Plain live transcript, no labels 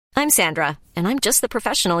I'm Sandra, and I'm just the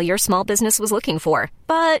professional your small business was looking for.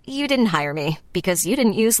 But you didn't hire me because you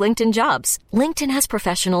didn't use LinkedIn Jobs. LinkedIn has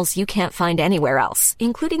professionals you can't find anywhere else,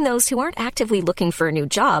 including those who aren't actively looking for a new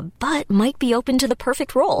job, but might be open to the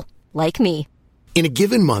perfect role, like me. In a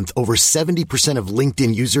given month, over 70% of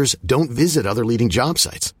LinkedIn users don't visit other leading job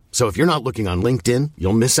sites. So if you're not looking on LinkedIn,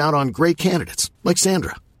 you'll miss out on great candidates like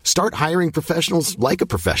Sandra. Start hiring professionals like a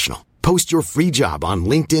professional. Post your free job on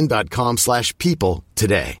linkedin.com/people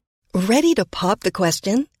today. Ready to pop the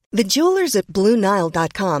question? The jewelers at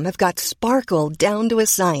BlueNile.com have got sparkle down to a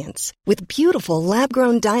science with beautiful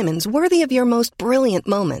lab-grown diamonds worthy of your most brilliant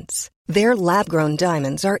moments. Their lab-grown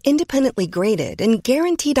diamonds are independently graded and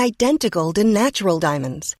guaranteed identical to natural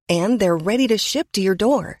diamonds, and they're ready to ship to your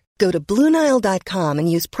door. Go to BlueNile.com and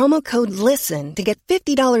use promo code LISTEN to get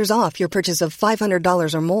 $50 off your purchase of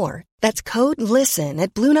 $500 or more. That's code LISTEN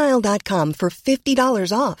at BlueNile.com for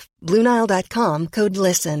 $50 off. BlueNile.com, code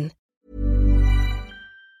LISTEN.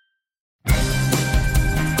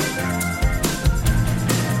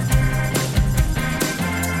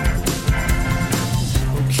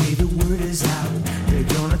 Okay, the word is out. They're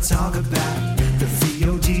gonna talk about the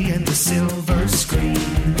VOD and the silver screen.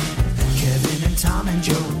 Kevin and Tom and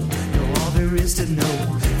Joe know all there is to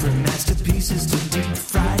know, from masterpieces to deep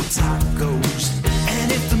fried tacos.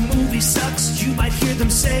 And if the movie sucks, you might hear them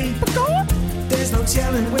say, there's no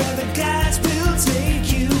telling where the guys will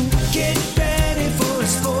take you. Get ready for a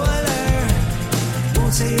spoiler.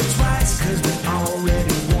 Won't say it twice, cause we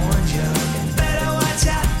already warned you. Better watch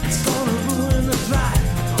out, it's gonna ruin the plot.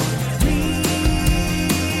 Real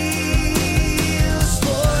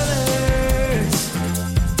spoilers.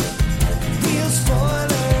 Real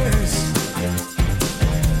spoilers.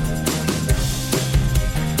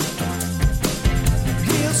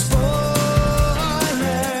 Real spoilers.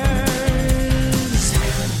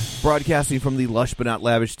 Broadcasting from the lush but not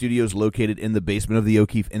lavish studios located in the basement of the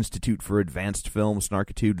O'Keefe Institute for Advanced Film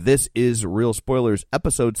Snarkitude, this is Real Spoilers,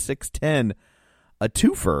 episode 610, a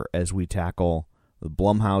twofer as we tackle the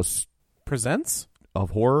Blumhouse Presents?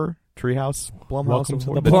 of Horror, Treehouse Blumhouse Welcome of to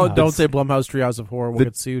Horror. the Blumhouse. Don't say Blumhouse Treehouse of Horror. We'll The-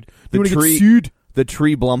 get sued. the You wanna tree- get sued? The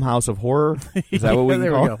Tree Blumhouse of Horror? Is that what we can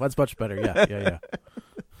There call we it? go. That's much better. Yeah.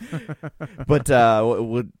 But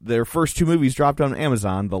their first two movies dropped on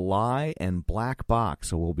Amazon, The Lie and Black Box.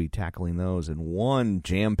 So we'll be tackling those in one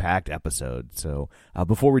jam-packed episode. So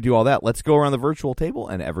before we do all that, let's go around the virtual table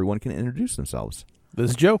and everyone can introduce themselves.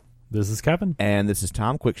 This is Joe. This is Kevin. And this is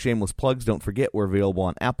Tom. Quick shameless plugs. Don't forget we're available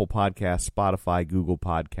on Apple Podcasts, Spotify, Google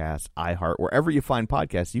Podcasts, iHeart. Wherever you find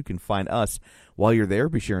podcasts, you can find us. While you're there,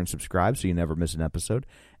 be sure and subscribe so you never miss an episode.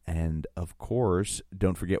 And, of course,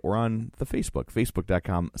 don't forget we're on the Facebook,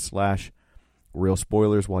 facebook.com/Real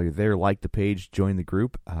Spoilers. While you're there, like the page, join the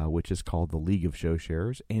group, which is called the League of Show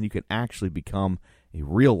Sharers. And you can actually become a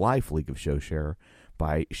real-life League of Show Sharer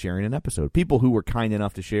by sharing an episode. People who were kind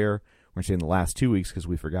enough to share, we're saying the last 2 weeks because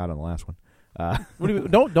we forgot on the last one. What do you,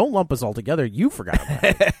 don't lump us all together. You forgot about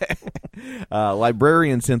it.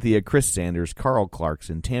 Librarian Cynthia, Chris Sanders, Carl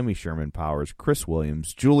Clarkson, Tammy Sherman Powers, Chris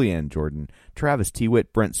Williams, Julianne Jordan, Travis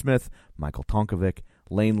Tewitt, Brent Smith, Michael Tonkovic,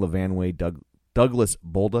 Lane Levanway, Douglas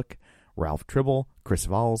Bolduc, Ralph Tribble, Chris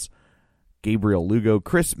Valls, Gabriel Lugo,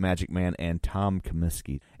 Chris Magic Man, and Tom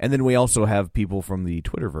Comiskey. And then we also have people from the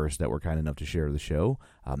Twitterverse that were kind enough to share the show.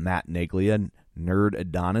 Matt Naglia, Nerd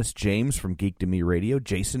Adonis, James from Geek to Me Radio,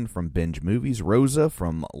 Jason from Binge Movies, Rosa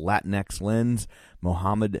from Latinx Lens,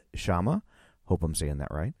 Mohammed Shama, hope I'm saying that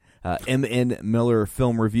right, M.N. Miller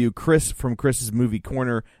Film Review, Chris from Chris's Movie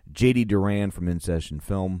Corner, J.D. Duran from In Session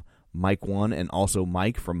Film, Mike One, and also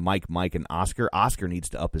Mike from Mike, and Oscar. Oscar needs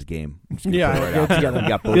to up his game. Yeah, Right get out. together. We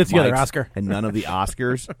got both Get together, Mikes Oscar. and none of the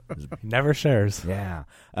Oscars. He never shares. Yeah.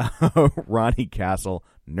 Ronnie Castle,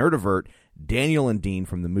 Nerdivert, Daniel and Dean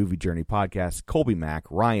from the Movie Journey podcast, Colby Mack,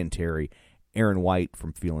 Ryan Terry, Aaron White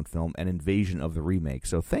from Feel and Film, and Invasion of the Remake.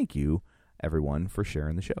 So thank you, everyone, for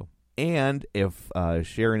sharing the show. And if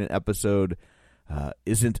sharing an episode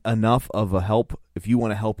isn't enough of a help, if you want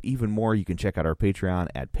to help even more, you can check out our Patreon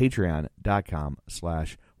at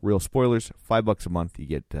patreon.com/Real Spoilers. $5 a month. You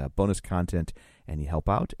get bonus content and you help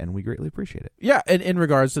out, and we greatly appreciate it. Yeah, and in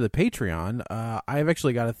regards to the Patreon, I've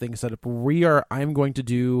actually got a thing set up. I'm going to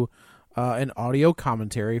do an audio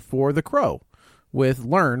commentary for The Crow with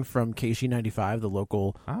Learn from KC95, the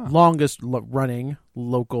local longest running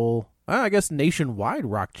local, I guess, nationwide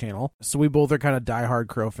rock channel. So we both are kind of diehard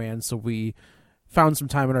Crow fans, so we found some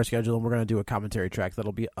time in our schedule, and we're going to do a commentary track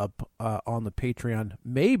that'll be up on the Patreon,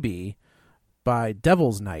 maybe by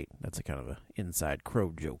Devil's Night. That's a kind of an inside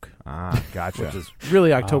Crow joke. Gotcha. Which is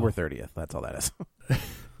really October 30th. That's all that is.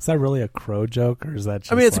 Is that really a Crow joke, or is that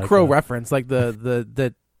just I mean, it's like a Crow reference, like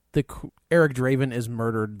the Eric Draven is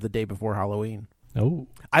murdered the day before Halloween. Oh,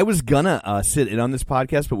 I was gonna sit in on this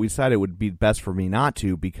podcast, but we decided it would be best for me not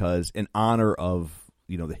to, because in honor of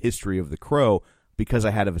the history of The Crow, because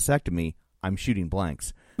I had a vasectomy, I'm shooting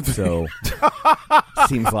blanks. So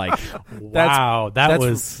seems like wow,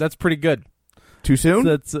 that's pretty good. too soon.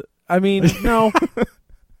 That's I mean no,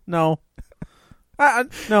 no.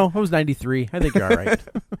 No, it was 93. I think you're all right.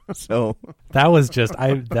 So that was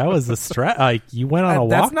a stretch. Like you went on a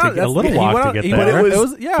That's walk not- to get a that's- little he walk went to on- get he there. went- but it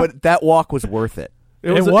was, yeah. but that walk was worth it.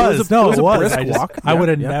 It was No, a brisk I walk. would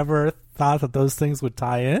have Yeah. never thought that those things would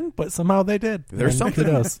tie in, but somehow they did. There's And something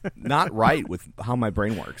kudos. not right with how my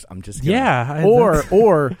brain works. I'm just gonna, Yeah,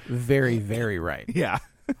 or very, very right. yeah.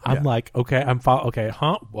 I'm like, okay, okay,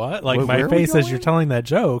 huh? What? Like Where my are we face as going? you're telling that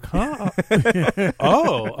joke, huh?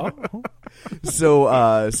 oh.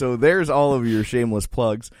 So there's all of your shameless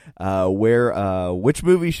plugs. Which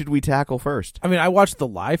movie should we tackle first? I mean, I watched The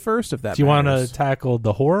Lie first, if that Do you want matters. to tackle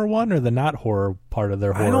the horror one or the not horror part of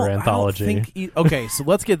their horror anthology? I don't think okay, so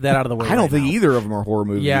let's get that out of the way. I don't right think now. either of them are horror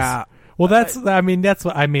movies. Yeah. Well, that's what I mean.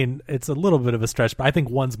 It's a little bit of a stretch, but I think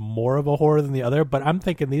one's more of a horror than the other. But I'm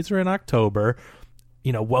thinking these are in October.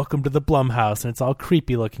 Welcome to the Blumhouse, and it's all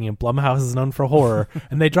creepy looking, and Blumhouse is known for horror.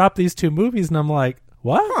 And they drop these two movies, and I'm like,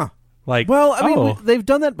 what? Huh. Like, Well, I mean, oh. they've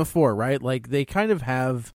done that before, right? Like they kind of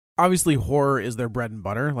have. Obviously, horror is their bread and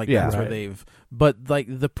butter. Like Yeah. that's where Right. they've. But like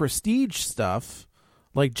the prestige stuff,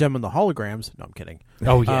 like Gem and the Holograms. No, I'm kidding.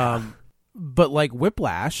 Oh yeah. But like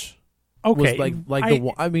Whiplash. Okay, Was the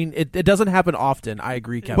one. I mean, it doesn't happen often. I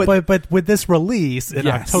agree, Kevin. But with this release in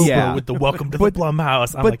Yes. October, Yeah. with the Welcome to the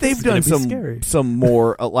Blumhouse, I'm but like, they've this is gonna done be scary. some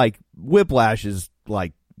more like Whiplash is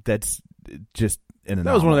like that's just an anomaly.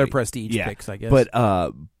 That was one of their prestige Yeah. picks, I guess.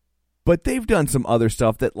 But they've done some other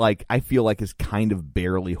stuff that like I feel like is kind of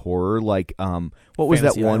barely horror. Like what was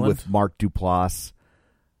Fantasy that one Island? with Mark Duplass?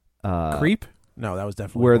 Creep? No, that was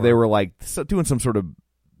definitely Where horror. they were like doing some sort of.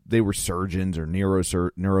 They were surgeons or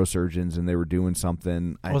neurosurgeons, and they were doing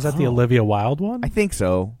something. Was that the Olivia Wilde one? I think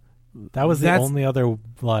so. That was the That's- only other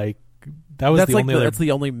like. That was That's the like only other. that's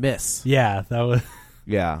the only miss. Yeah, that was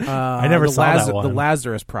Yeah, I never the saw that one. The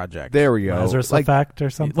Lazarus Project. there we go. Lazarus Like, Effect or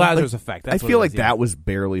something. Lazarus Effect. I That's feel what it like is, yeah. that was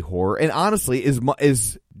barely horror, and honestly,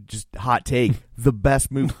 is just hot take. The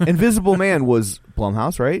best movie, Invisible Man, was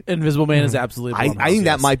Blumhouse, right? Invisible Man is absolutely. I Blumhouse, think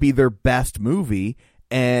that yes. might be their best movie,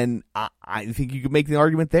 and I think you could make the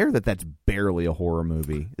argument there that that's barely a horror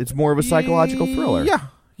movie. It's more of a psychological thriller.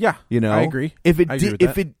 Yeah. I agree. If it I agree with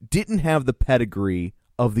if that. it didn't have the pedigree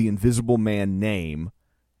of the Invisible Man name,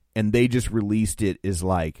 and they just released it as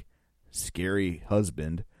like Scary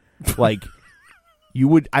Husband, like. You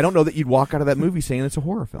would. I don't know that you'd walk out of that movie saying it's a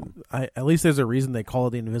horror film. At least there's a reason they call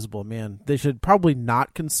it the Invisible Man. They should probably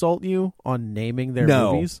not consult you on naming their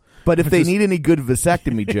movies. But if they Just- need any good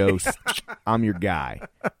vasectomy jokes, I'm your guy.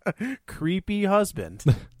 Creepy husband.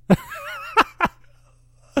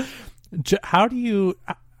 How do you?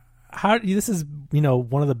 This is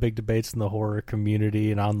one of the big debates in the horror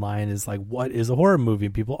community and online is like, what is a horror movie?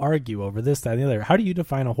 People argue over this, that, and the other. How do you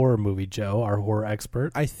define a horror movie, Joe, our horror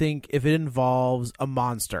expert? I think if it involves a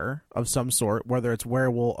monster of some sort, whether it's a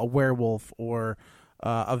werewolf or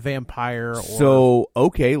a vampire. Or, So,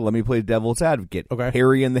 okay, let me play devil's advocate. Okay.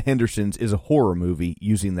 Harry and the Hendersons is a horror movie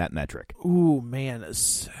using that metric. ooh man,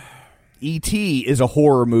 E.T. is a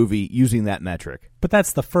horror movie using that metric. But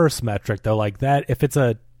that's the first metric, though. Like that, if it's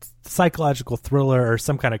a psychological thriller or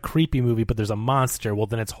some kind of creepy movie, but there's a monster, well,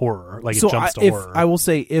 then it's horror. Like so it jumps to if horror. I will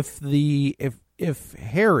say if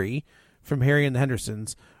Harry from Harry and the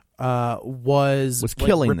Hendersons was like,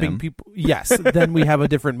 killing ripping them. people, yes, then we have a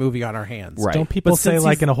different movie on our hands. Right. Don't people But say since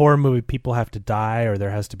like he's- in a horror movie, people have to die or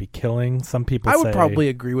there has to be killing? Some people I say would probably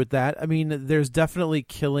agree with that. I mean, there's definitely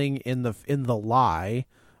killing in the Lie,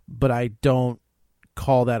 but I don't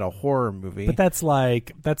call that a horror movie. But that's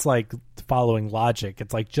like following logic.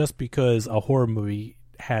 It's like just because a horror movie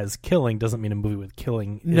has killing doesn't mean a movie with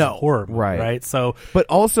killing is a No. horror movie, Right. right? So But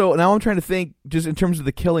also, now I'm trying to think, just in terms of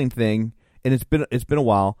the killing thing, and it's been a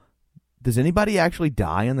while. Does anybody actually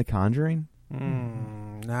die in The Conjuring?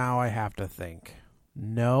 Now I have to think.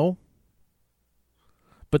 No.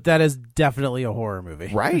 But that is definitely a horror movie.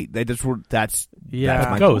 Right. That's Yeah.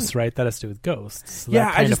 that's my ghosts, right? That has to do with ghosts. So Yeah,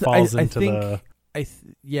 that I kind just of falls I into think the.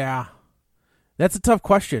 yeah. That's a tough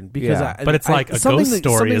question because Yeah. But it's like a ghost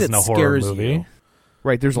story isn't a horror movie. You.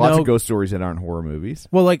 Right. There's lots No. of ghost stories that aren't horror movies.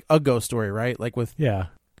 Well, like a ghost story, right? Like with Yeah.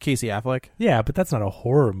 Casey Affleck. Yeah, but that's not a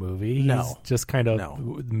horror movie. He's No. just kind of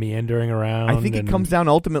No. meandering around. I think it and- comes down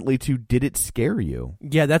ultimately to, did it scare you?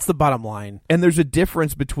 Yeah, that's the bottom line. And there's a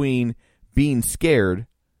difference between being scared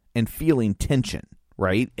and feeling tension,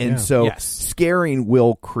 right? And Yeah. so Yes. scaring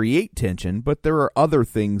will create tension, but there are other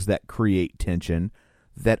things that create tension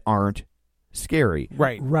that aren't scary.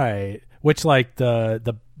 Right. Right. Which, like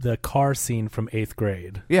the car scene from 8th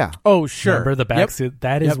grade. Yeah. Oh, sure. Remember the Yep. backseat?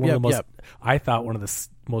 That is Yep, one of the most. yep. I thought one of the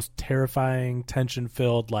most terrifying,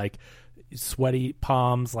 tension-filled, like sweaty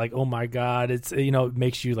palms. Like, oh my god, it's it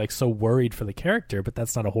makes you like so worried for the character. But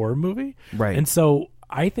that's not a horror movie, Right. And so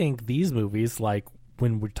I think these movies, like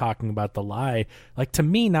when we're talking about The Lie, like to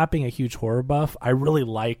me, not being a huge horror buff, I really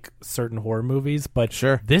like certain horror movies, but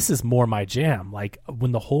Sure. this is more my jam. Like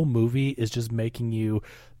when the whole movie is just making you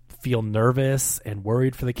feel nervous and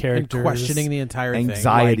worried for the And characters, questioning the entire thing.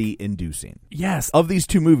 Anxiety inducing. Yes, Of these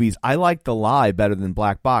two movies, I like The Lie better than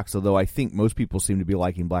Black Box, although I think most people seem to be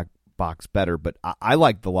liking Black Box better, but I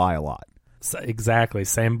like The Lie a lot. exactly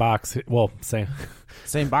same box. Well, same.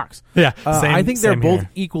 Same box. Yeah, I think they're same both here.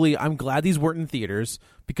 equally. I'm glad these weren't in theaters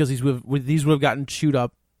because these would have gotten chewed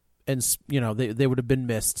up, and they would have been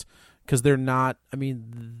missed because they're not. I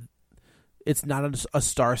mean, it's not a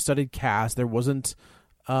star-studded cast. There wasn't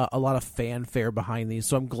a lot of fanfare behind these,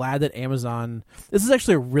 so I'm glad that Amazon. This is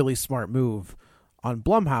actually a really smart move on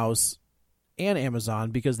Blumhouse and Amazon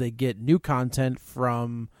because they get new content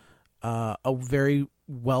from a very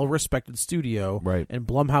well-respected studio, Right. And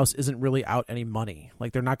Blumhouse isn't really out any money.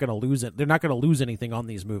 Like they're not going to lose it. They're not going to lose anything on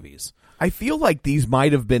these movies. I feel like these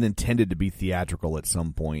might have been intended to be theatrical at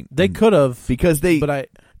some point. They could have, because they but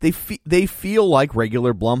feel like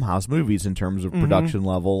regular Blumhouse movies in terms Mm-hmm. of production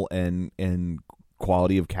level and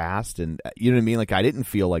quality of cast, and you know what I mean. Like I didn't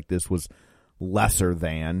feel like this was lesser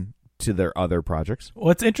than to their other projects. Well,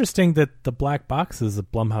 it's interesting that the Black Box is a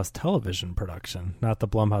Blumhouse television production, not the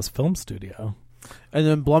Blumhouse film studio. And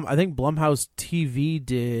then I think Blumhouse TV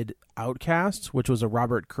did Outcast, which was a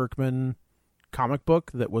Robert Kirkman comic book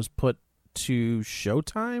that was put to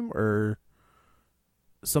Showtime or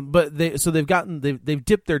some. But they've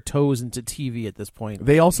dipped their toes into TV at this point.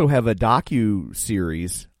 They also have a docu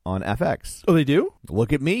series on FX. Oh, they do?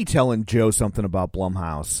 Look at me telling Joe something about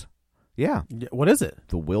Blumhouse. Yeah, What is it?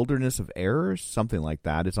 The Wilderness of Errors, something like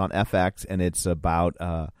that. It's on FX, and it's about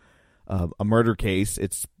a murder case.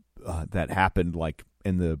 It's that happened like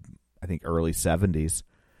in the I think early 70s.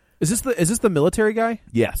 Is this the military guy?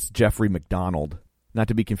 Yes, Jeffrey McDonald. Not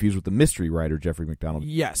to be confused with the mystery writer Jeffrey McDonald.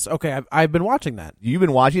 Yes. Okay, I've been watching that. You've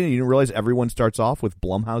been watching it and you didn't realize everyone starts off with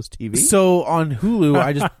Blumhouse TV? So on Hulu,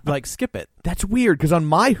 I just skip it. That's weird because on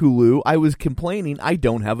my Hulu, I was complaining I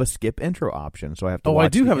don't have a skip intro option, so I have to watch I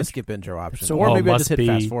do the have a intro. skip intro option. So- or Oh, maybe I must just hit be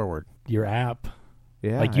fast forward. Your app.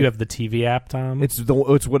 Yeah, Like you have the TV app, Tom? It's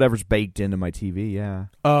whatever's baked into my TV, yeah.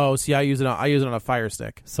 Oh, see, I use it on a Fire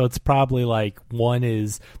Stick. So it's probably like one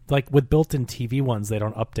is like with built-in TV ones, they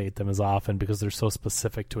don't update them as often because they're so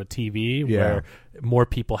specific to a TV. Yeah. Where more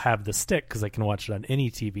people have the stick because they can watch it on any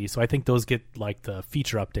TV. So I think those get like the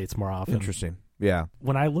feature updates more often. Interesting. Yeah.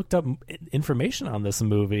 When I looked up information on this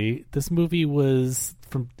movie was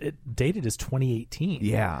dated as 2018.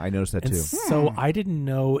 Yeah, I noticed that And too. so I didn't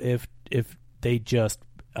know if they just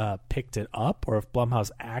picked it up or if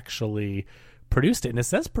Blumhouse actually produced it. And it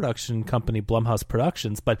says production company Blumhouse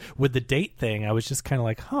Productions, but with the date thing, I was just kind of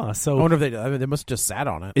like, huh. So I wonder if they must have just sat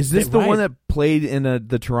on it. Is this the Right. one that played in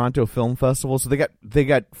the Toronto Film Festival? So they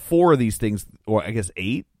got 4 of these things, or I guess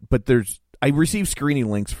 8, but I received screening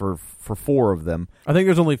links for 4 of them. I think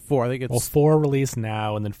there's only 4. I think it's 4 release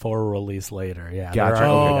now and then 4 release later. Yeah, Gotcha. there are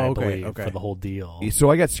Oh, 8, I okay, believe, okay. for the whole deal. So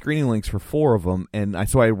I got screening links for 4 of them, and I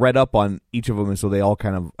read up on each of them, and so they all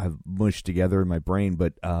kind of have mushed together in my brain.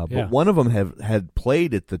 But one of them had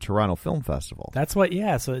played at the Toronto Film Festival. That's what,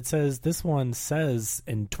 yeah. So it says, this one says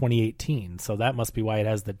in 2018. So that must be why it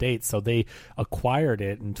has the date. So they acquired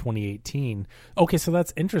it in 2018. Okay, so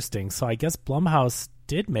that's interesting. So I guess Blumhouse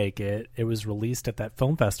did make it. It was released at that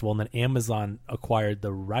film festival, and then Amazon acquired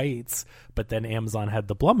the rights, but then Amazon had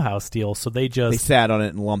the Blumhouse deal. So they sat on it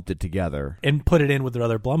and lumped it together. and put it in with their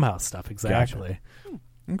other Blumhouse stuff. Exactly.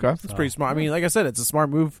 Okay. It's pretty smart. I mean, like I said, it's a smart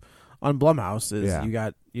move on Blumhouse. You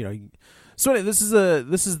got So anyway, this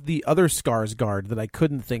is the other Skarsgård that I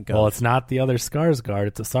couldn't think of. Well, it's not the other Skarsgård.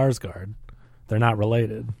 It's a Sarsgaard. They're not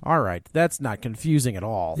related. All right, that's not confusing at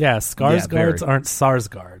all. Yeah, Skarsgårds very. aren't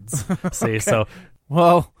Sarsgaards. See, so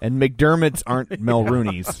Well, And McDermott's aren't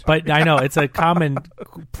Mulrooney's. but I know it's a common,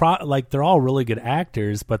 like they're all really good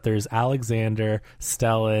actors, but there's Alexander,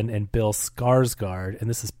 Stellan, and Bill Skarsgård, and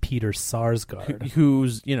this is Peter Sarsgaard.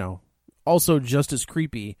 who's also just as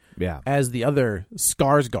creepy Yeah. as the other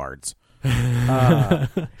Skarsgårds. Yeah,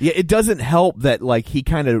 it doesn't help that like he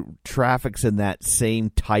kind of traffics in that same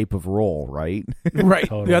type of role, right? Right.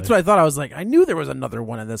 Totally. That's what I thought. I was like, I knew there was another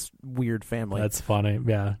one in this weird family. That's funny.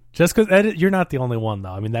 Yeah. Just because you're not the only one,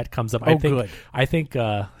 though. I mean, that comes up. Oh, good. I think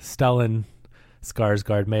Stellan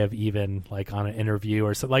Skarsgård may have even like on an interview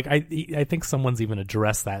or so. Like I think someone's even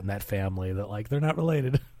addressed that in that family that like they're not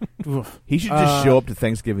related. He should just show up to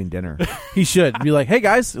Thanksgiving dinner. He should be like, hey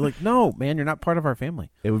guys, they're like, no man, you're not part of our family.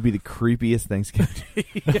 It would be the creepiest Thanksgiving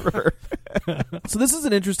ever. So this is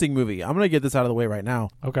an interesting movie. I'm gonna get this out of the way right now.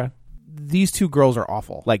 Okay. These two girls are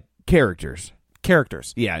awful. Like characters.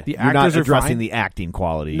 Characters. Yeah, the you're actors not are addressing fine. the acting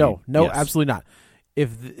quality. No, Yes. absolutely not.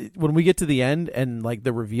 When we get to the end and like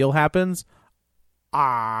the reveal happens,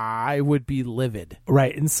 I would be livid.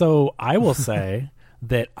 Right. And so I will say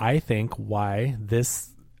that I think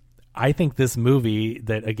this movie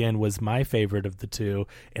that again was my favorite of the two,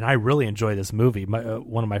 and I really enjoy this movie.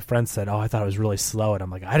 One of my friends said, "Oh, I thought it was really slow," and I'm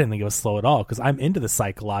like, I didn't think it was slow at all because I'm into the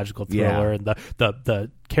psychological thriller and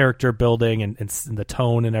the character building and the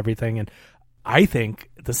tone and everything. And I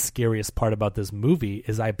think the scariest part about this movie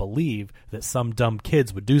is I believe that some dumb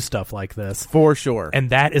kids would do stuff like this. For sure.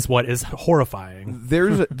 And that is what is horrifying.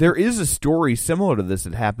 There is a story similar to this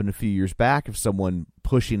that happened a few years back of someone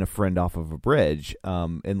pushing a friend off of a bridge.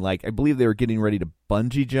 And like I believe they were getting ready to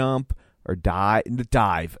bungee jump or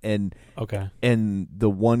dive, and Okay. and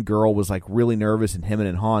the one girl was like really nervous and hemming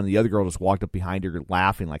and hawing. And the other girl just walked up behind her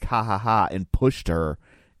laughing like ha ha ha and pushed her,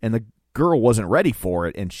 and the girl wasn't ready for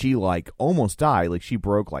it, and she like almost died. Like she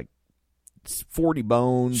broke like 40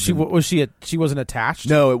 bones. She wasn't attached.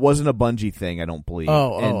 No, it wasn't a bungee thing, I don't believe.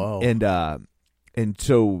 Oh. And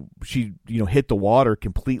so she hit the water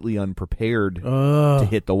completely unprepared Oh. to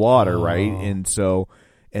hit the water, right? And so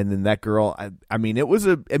and then that girl, and there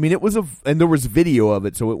was video of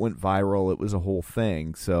it, so it went viral. It was a whole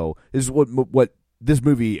thing. So this is what this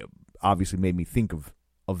movie obviously made me think of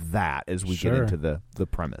that as we get into the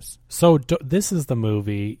premise. So this is the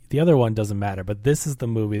movie. The other one doesn't matter, but this is the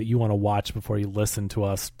movie that you want to watch before you listen to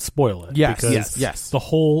us spoil it. Yes, because yes. the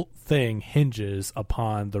whole thing hinges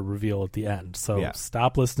upon the reveal at the end. So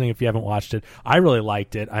stop listening if you haven't watched it. I really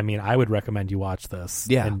liked it. I mean, I would recommend you watch this.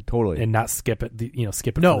 Yeah, totally, and not skip it.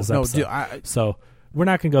 Skip it. No, for this no. episode. So we're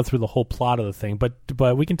not going to go through the whole plot of the thing,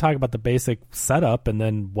 but we can talk about the basic setup and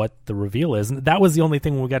then what the reveal is. And that was the only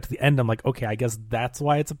thing when we got to the end. I'm like, okay, I guess that's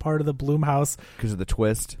why it's a part of the Blumhouse. Because of the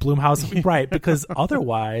twist. Blumhouse, right, because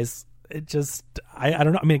otherwise it just, I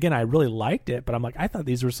don't know. I mean, again, I really liked it, but I'm like, I thought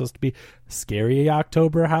these were supposed to be scary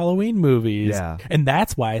October Halloween movies. Yeah. And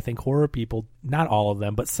that's why I think horror people, not all of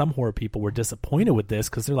them, but some horror people were disappointed with this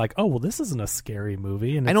because they're like, oh, well, this isn't a scary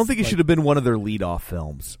movie. And I don't think it should have been one of their lead-off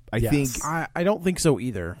films. I don't think so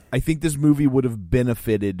either. I think this movie would have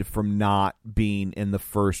benefited from not being in the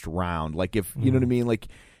first round. Like if, you know what I mean? Like,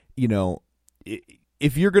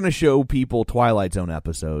 if you're going to show people Twilight Zone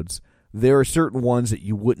episodes, there are certain ones that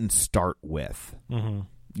you wouldn't start with, and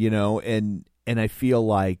I feel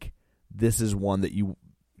like this is one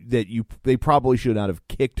they probably should not have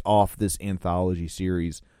kicked off this anthology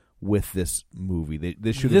series with this movie.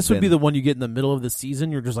 This would be the one you get in the middle of the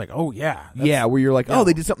season. You're just like, oh yeah, where you're like, oh,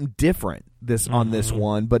 they did something different on this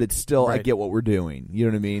one, but it's still I get what we're doing. You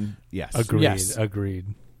know what I mean? Yes, agreed.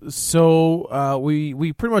 So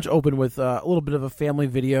we pretty much open with a little bit of a family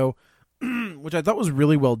video. Which I thought was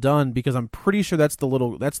really well done because I'm pretty sure that's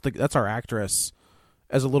our actress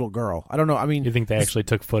as a little girl. I don't know. I mean, you think they actually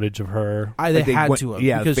took footage of her? They had to have,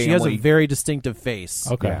 because family. she has a very distinctive face.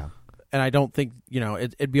 Okay, and I don't think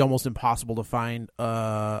it'd be almost impossible to find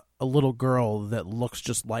a little girl that looks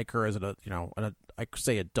just like her as I could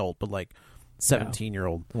say adult, but like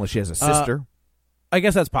 17-year-old. Unless she has a sister. I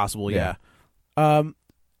guess that's possible. Yeah.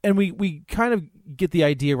 And we kind of get the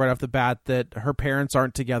idea right off the bat that her parents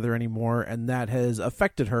aren't together anymore, and that has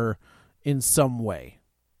affected her in some way.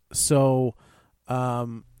 So,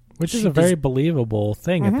 which is a very believable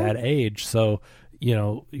thing at that age. So,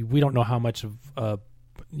 we don't know how much of a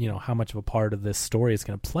part of this story is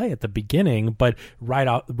going to play at the beginning, but right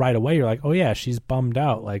away you're like, oh yeah, she's bummed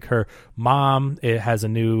out. Like her mom, it has a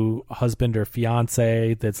new husband or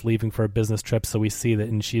fiance that's leaving for a business trip, so we see that,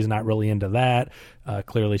 and she's not really into that.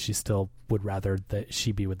 Clearly, she still would rather that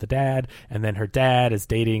she be with the dad. And then her dad is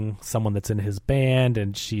dating someone that's in his band,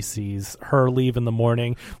 and she sees her leave in the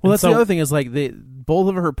morning. Well, that's the other thing is like both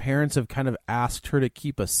of her parents have kind of asked her to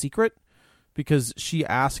keep a secret because she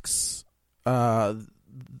asks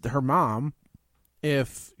her mom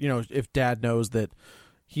if dad knows that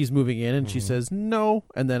he's moving in, and she says no,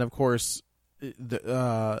 and then of course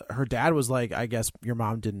her dad was like, I guess your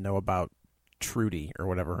mom didn't know about Trudy or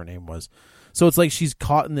whatever her name was. So it's like she's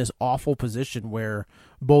caught in this awful position where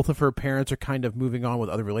both of her parents are kind of moving on with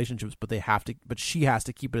other relationships, but she has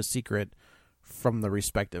to keep it a secret from the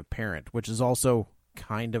respective parent, which is also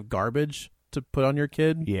kind of garbage to put on your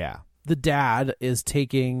kid. Yeah. The dad is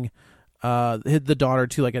taking the daughter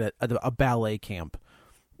to like a ballet camp.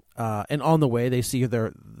 And on the way, they see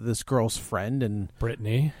this girl's friend and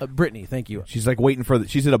Brittany. Brittany, thank you. She's like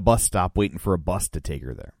she's at a bus stop waiting for a bus to take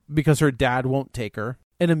her there. Because her dad won't take her.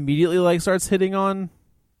 And immediately like starts hitting on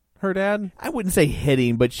her dad. I wouldn't say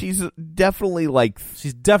hitting, but she's definitely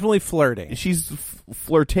flirting. She's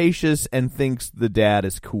flirtatious and thinks the dad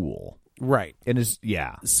is cool. Right. And is,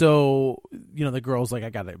 yeah. So, the girl's like,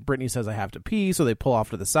 Brittany says I have to pee. So they pull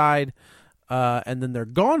off to the side. And then they're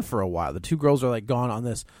gone for a while. The two girls are like gone on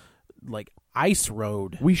this like ice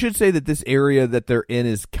road. We should say that this area that they're in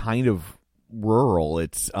is kind of rural.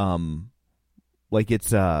 It's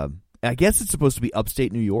I guess it's supposed to be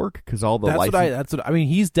upstate New York because all the that's what I mean.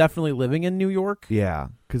 He's definitely living in New York. Yeah,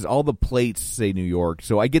 because all the plates say New York.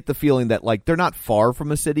 So I get the feeling that like they're not far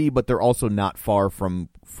from a city, but they're also not far from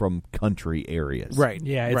country areas. Right.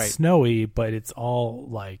 Yeah, it's snowy, but it's all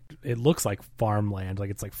like it looks like farmland. Like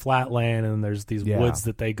it's like flat land, and there's these woods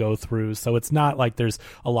that they go through. So it's not like there's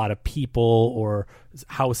a lot of people or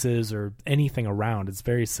houses or anything around. It's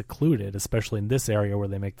very secluded, especially in this area where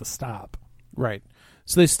they make the stop. Right.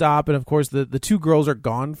 So they stop, and of course the two girls are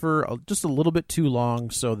gone for just a little bit too long,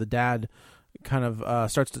 so the dad kind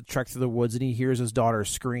of starts to trek through the woods, and he hears his daughter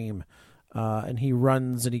scream, and he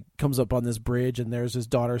runs, and he comes up on this bridge, and there's his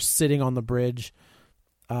daughter sitting on the bridge,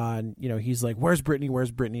 and he's like, where's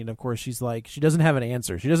Brittany? And of course she's like, she doesn't have an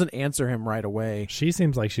answer. She doesn't answer him right away. She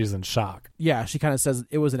seems like she's in shock. Yeah, she kind of says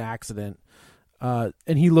it was an accident, and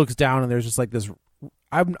he looks down, and there's just like this,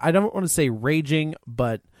 I don't want to say raging,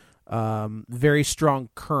 but very strong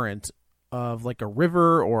current of like a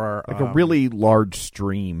river or like a really large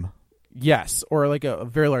stream. Yes, or like a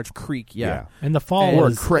very large creek. Yeah. And the fall or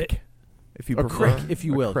is a crick, if you prefer. Crick, if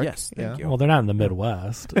you will. Yes, thank you. Well, they're not in the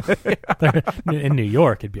Midwest. They're in New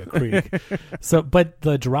York, it'd be a creek. So, but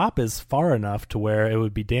the drop is far enough to where it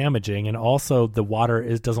would be damaging, and also the water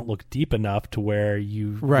doesn't look deep enough to where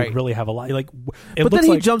you would really have a lot. Like, but then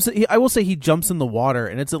he jumps. I will say he jumps in the water,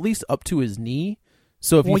 and it's at least up to his knee.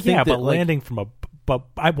 So if you think that, but landing from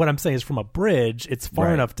what I'm saying is from a bridge, it's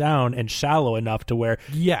far enough down and shallow enough to where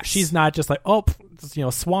she's not just like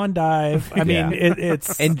swan dive. I mean,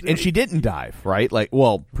 it's and she didn't dive, right? Like,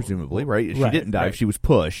 well, presumably, right? She didn't dive. Right. She was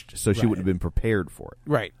pushed, so she wouldn't have been prepared for it.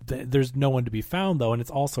 Right. There's no one to be found though, and it's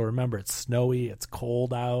also, remember, it's snowy, it's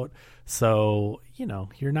cold out, so you're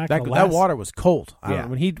not going to last. That water was cold. Yeah.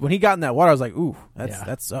 When he got in that water, I was like, ooh,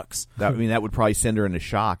 that sucks. That would probably send her into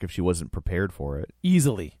shock if she wasn't prepared for it.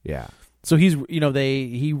 Easily. Yeah. So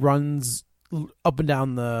he runs up and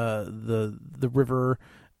down the river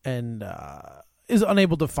and is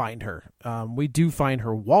unable to find her. We do find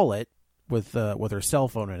her wallet with her cell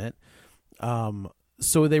phone in it.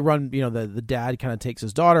 So they run. The dad kind of takes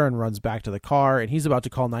his daughter and runs back to the car, and he's about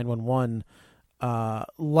to call 911,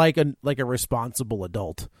 like a responsible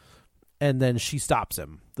adult. And then she stops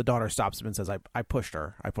him. The daughter stops him and says, "I pushed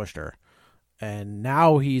her. And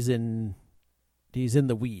now he's in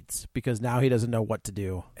the weeds because now he doesn't know what to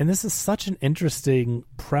do. And this is such an interesting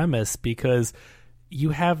premise because you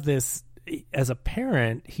have this, as a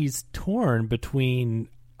parent, he's torn between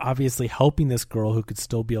obviously helping this girl who could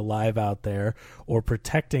still be alive out there or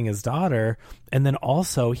protecting his daughter. And then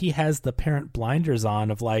also he has the parent blinders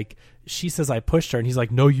on of like, she says, I pushed her. And he's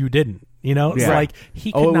like, no, you didn't. It's like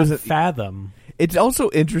he could not fathom. It's also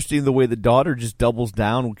interesting the way the daughter just doubles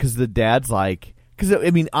down because the dad's like, because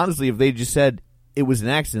I mean, honestly, if they just said, it was an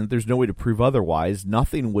accident, there's no way to prove otherwise.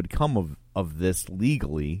 Nothing would come of this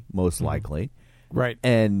legally, most likely. Right.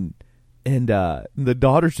 And the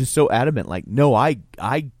daughter's just so adamant, like, no, I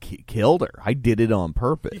killed her. I did it on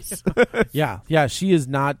purpose. Yeah, she is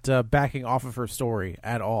not backing off of her story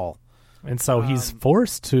at all. And so he's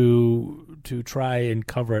forced to try and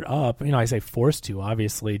cover it up. I say forced to,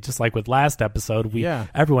 obviously, just like with last episode,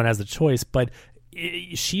 everyone has a choice, but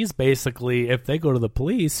she's basically, if they go to the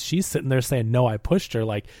police, she's sitting there saying, no, I pushed her.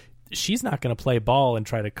 Like, she's not going to play ball and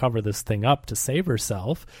try to cover this thing up to save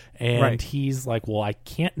herself. And he's like, well, I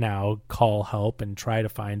can't now call help and try to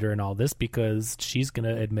find her and all this because she's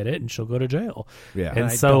going to admit it and she'll go to jail. Yeah.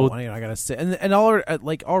 And so I got to say, and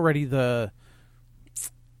already the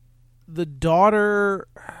daughter,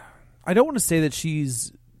 I don't want to say that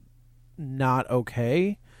she's not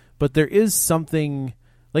okay, but there is something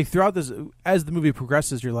like throughout this, as the movie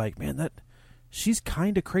progresses, you're like, man, that she's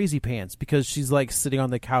kind of crazy pants because she's like sitting on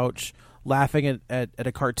the couch laughing at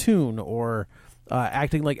a cartoon or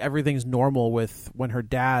acting like everything's normal with when her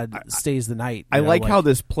dad stays the night. I like how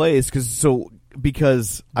this plays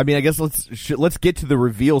because I mean, I guess let's get to the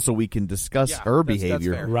reveal so we can discuss her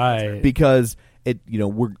behavior, that's fair. Right? Because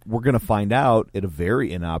we're going to find out at a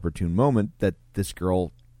very inopportune moment that this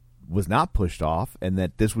girl was not pushed off, and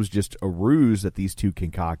that this was just a ruse that these two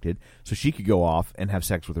concocted so she could go off and have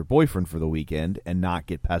sex with her boyfriend for the weekend and not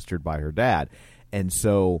get pestered by her dad. And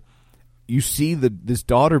so you see this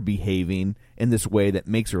daughter behaving in this way that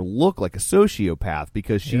makes her look like a sociopath,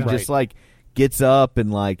 because she just like gets up and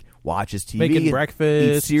like watches TV, making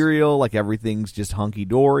breakfast, eats cereal, like everything's just hunky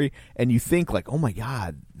dory, and you think like, oh my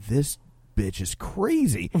god, this bitch is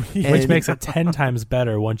crazy. Which makes it 10 times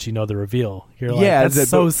better once you know the reveal. You're like, that's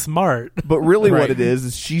so smart. But really what it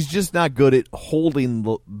is she's just not good at holding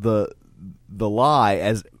the lie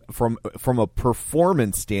as from a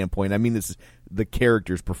performance standpoint. I mean, this is the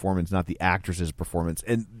character's performance, not the actress's performance.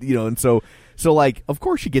 And and so like, of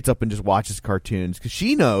course she gets up and just watches cartoons because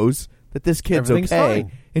she knows that this kid's okay,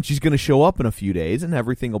 fine. And she's going to show up in a few days and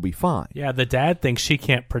everything will be fine. Yeah, the dad thinks she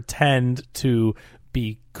can't pretend to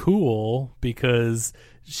be cool because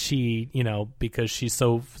she's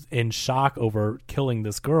so in shock over killing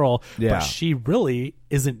this girl. Yeah. But she really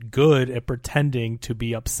isn't good at pretending to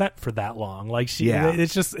be upset for that long. Like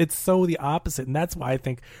it's so the opposite. And that's why I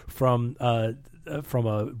think from a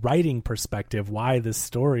writing perspective, why this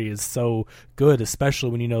story is so good,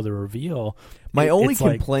 especially when you know the reveal. My only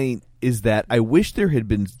complaint is that I wish there had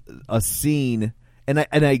been a scene, and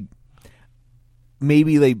I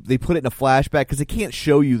maybe they put it in a flashback because they can't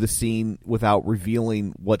show you the scene without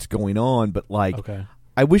revealing what's going on. But like,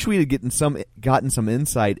 I wish we had gotten some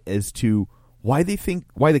insight as to why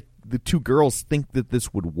the two girls think that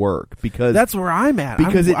this would work, because that's where I'm at.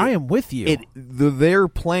 Because I am with you. Their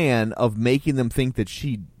plan of making them think that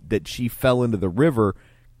she fell into the river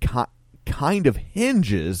kind of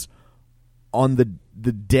hinges on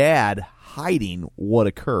the dad hiding what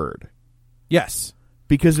occurred. Yes.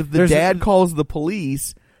 Because if the dad calls the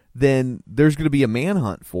police, then there's going to be a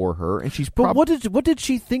manhunt for her, and she's probably. But what did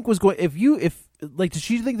she think was going? Did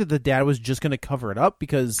she think that the dad was just going to cover it up?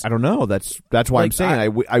 Because I don't know. That's why I'm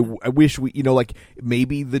saying I wish we like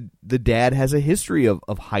maybe the dad has a history of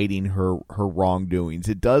hiding her wrongdoings.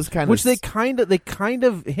 It does kind of, which they kind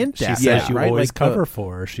of hint at. She says you right? always cover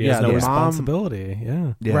for her. She has no responsibility.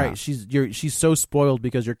 Yeah, right. She's so spoiled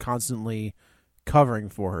because you're constantly covering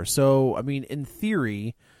for her. So I mean, in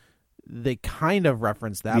theory, they kind of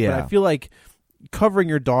reference that, but I feel like covering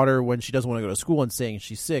your daughter when she doesn't want to go to school and saying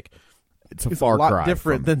she's sick, it's a far cry. Lot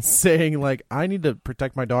different than saying like, I need to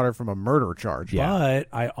protect my daughter from a murder charge. But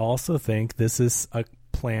I also think this is a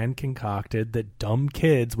plan concocted that dumb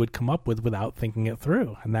kids would come up with without thinking it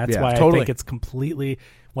through, and that's why I think it's completely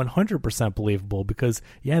 100% believable, because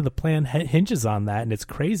the plan hinges on that, and it's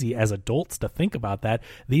crazy as adults to think about that.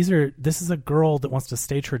 This is a girl that wants to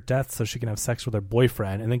stage her death so she can have sex with her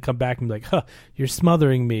boyfriend and then come back and be like, huh, you're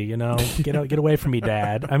smothering me, get away from me,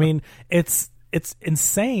 Dad. I mean, it's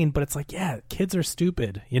insane, but it's like, kids are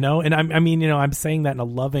stupid, and I'm saying that in a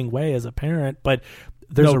loving way as a parent, but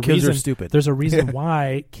there's kids are stupid. There's a reason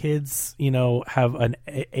why kids, have an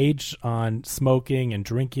age on smoking and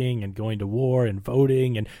drinking and going to war and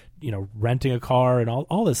voting and renting a car and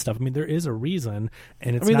all this stuff. I mean, there is a reason,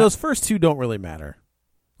 and it's those first two don't really matter.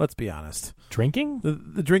 Let's be honest. Drinking,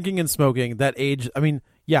 the drinking and smoking, that age. I mean,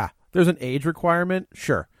 there's an age requirement,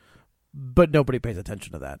 sure, but nobody pays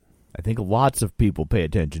attention to that. I think lots of people pay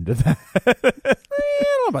attention to that. I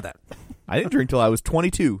don't know about that. I didn't drink till I was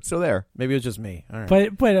 22, so there. Maybe it was just me. All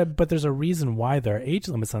right. But there's a reason why there are age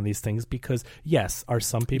limits on these things, because are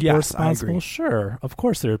some people responsible? Sure, of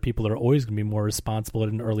course there are people that are always going to be more responsible at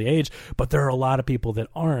an early age, but there are a lot of people that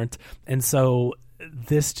aren't, and so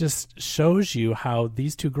this just shows you how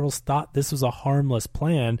these two girls thought this was a harmless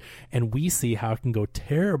plan, and we see how it can go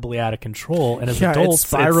terribly out of control. And as adults, it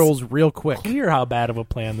spirals real quick. Clear how bad of a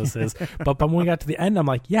plan this is. but when we got to the end, I'm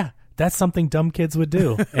like, that's something dumb kids would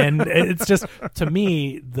do. And it's just, to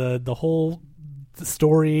me, the whole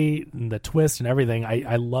story and the twist and everything,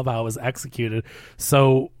 I love how it was executed.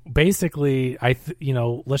 So basically,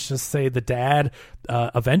 let's just say the dad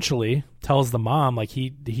eventually tells the mom, like,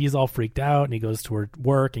 he's all freaked out, and he goes to her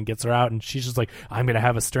work and gets her out, and she's just like, I'm gonna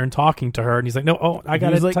have a stern talking to her, and he's like, I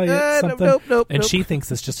gotta tell you something. Nope. She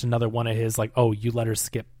thinks it's just another one of his, like, you let her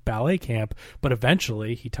skip ballet camp. But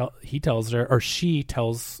eventually he tells her, or she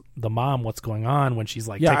tells the mom what's going on when she's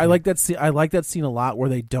like, I like that scene. I like that scene a lot, where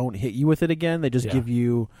they don't hit you with it again. They just give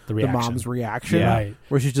you the mom's reaction, right,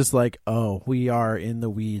 where she's just like, we are in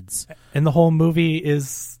the weeds deeds. And the whole movie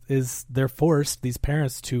is they're forced, these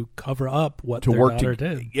parents, to cover up what to their work daughter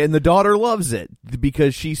did. And the daughter loves it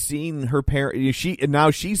because she's seen her parent. And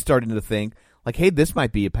now she's starting to think like, hey, this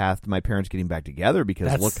might be a path to my parents getting back together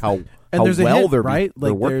because look how there's a well hint, they're right?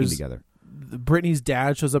 they're Like, working together. Brittany's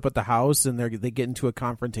dad shows up at the house and they get into a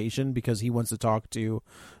confrontation because he wants to talk to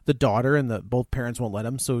the daughter and both parents won't let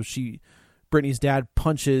him. So Brittany's dad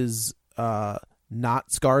punches not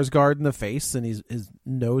Skarsgård in the face and his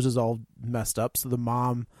nose is all messed up. So the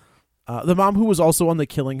mom who was also on The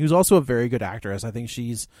Killing, who's also a very good actress, I think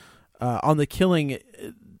she's on The Killing.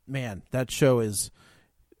 Man, that show is.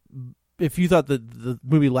 If you thought the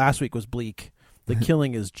movie last week was bleak, The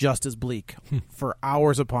Killing is just as bleak for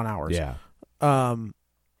hours upon hours. Yeah.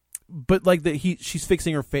 But like she's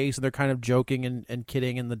fixing her face and they're kind of joking and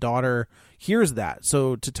kidding, and the daughter hears that.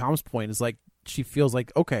 So to Tom's point, is like she feels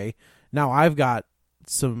like, okay, now I've got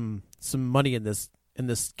some money in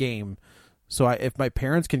this game. So if my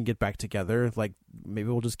parents can get back together, like maybe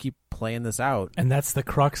we'll just keep playing this out. And that's the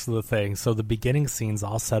crux of the thing. So the beginning scenes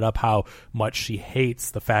all set up how much she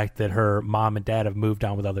hates the fact that her mom and dad have moved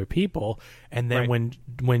on with other people. And then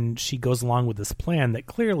when she goes along with this plan that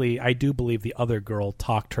clearly I do believe the other girl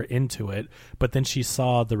talked her into it, but then she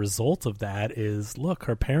saw the result of that is, look,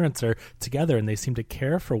 her parents are together and they seem to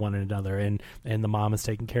care for one another, and the mom is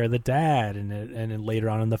taking care of the dad, and then later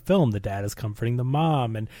on in the film the dad is comforting the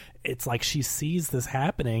mom, and it's like she sees this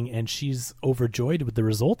happening and she's overjoyed with the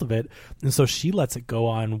result of it, and so she lets it go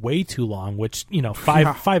on way too long, which, you know,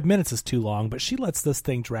 5 minutes is too long, but she lets this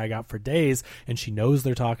thing drag out for days, and she knows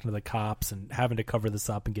they're talking to the cops and having to cover this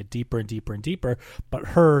up and get deeper and deeper and deeper, but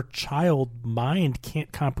her child mind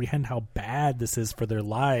can't comprehend how bad this is for their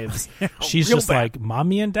lives. She's just bad. Like,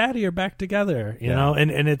 mommy and daddy are back together, you know,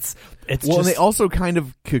 and it's well, just, and they also kind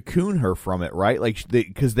of cocoon her from it, right? Like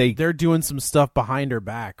because they're doing some stuff behind her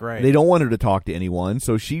back, right? They don't want her to talk to anyone,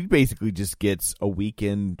 so she basically just gets a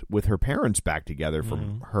weekend with her parents back together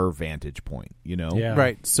from her vantage point, you know? Yeah.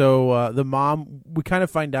 Right. So the mom, we kind of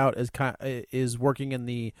find out, is working in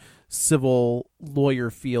the civil lawyer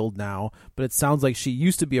field now, but it sounds like she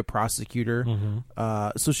used to be a prosecutor.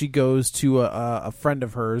 So she goes to a friend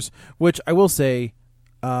of hers, which I will say,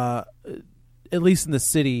 at least in the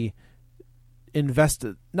city,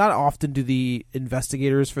 not often do the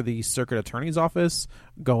investigators for the circuit attorney's office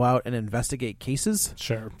go out and investigate cases.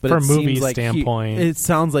 Sure. But from a movie like standpoint, it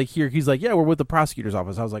sounds like here he's like, yeah, we're with the prosecutor's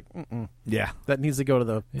office. I was like, yeah, that needs to go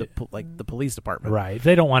to the police department. right?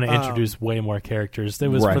 They don't want to introduce way more characters. It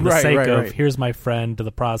was for the sake of here's my friend to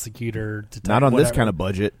the prosecutor. To not on whatever. this kind of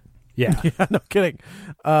budget. Yeah. Yeah, no kidding.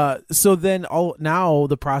 So then now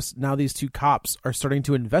these two cops are starting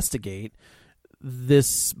to investigate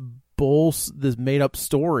this made up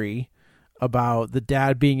story about the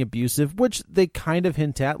dad being abusive, which they kind of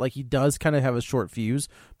hint at. Like, he does kind of have a short fuse,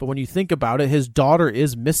 but when you think about it, his daughter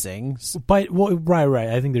is missing. But right.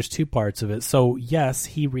 I think there's two parts of it. So yes,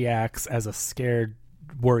 he reacts as a scared,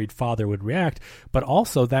 worried father would react, but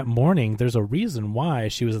also that morning there's a reason why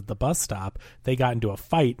she was at the bus stop. They got into a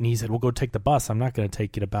fight and he said, well, go take the bus, I'm not going to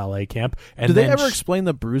take you to ballet camp. And did they ever explain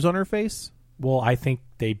the bruise on her face? Well, I think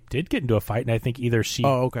they did get into a fight, and I think either she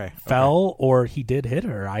fell or he did hit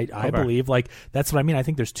her. I believe, like, that's what I mean. I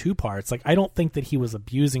think there's two parts. Like, I don't think that he was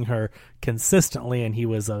abusing her consistently and he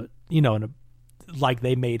was like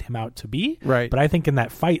they made him out to be. Right. But I think in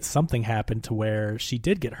that fight, something happened to where she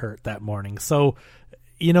did get hurt that morning. So,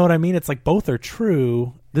 you know what I mean? It's like both are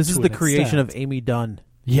true. This is the creation of Amy Dunn.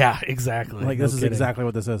 Yeah, exactly. Like, this is exactly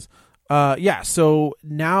what this is. Yeah, so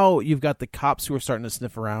now you've got the cops who are starting to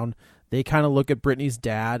sniff around. They kind of look at Brittany's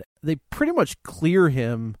dad. They pretty much clear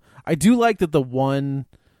him. I do like that the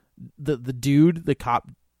cop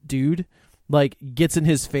dude, like, gets in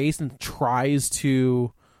his face and tries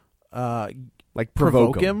to like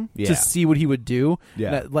provoke him to see what he would do.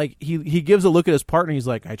 Yeah. That, like, he gives a look at his partner. He's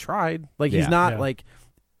like, I tried. Like, he's not like,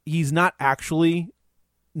 he's not actually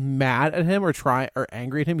mad at him or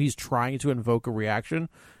angry at him. He's trying to invoke a reaction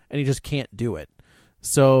and he just can't do it.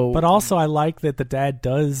 So, but also I like that the dad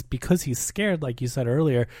does, because he's scared, like you said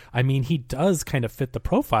earlier. I mean, he does kind of fit the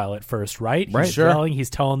profile at first, right? He's yelling, he's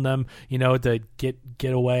telling them, you know, to get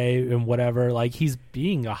away and whatever. Like, he's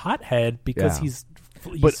being a hothead because he's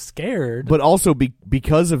scared. But also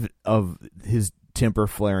because of his temper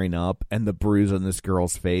flaring up and the bruise on this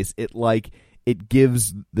girl's face, it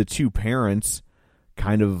gives the two parents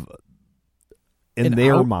kind of in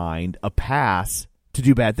their mind a pass to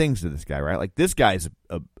do bad things to this guy, right? Like, this guy's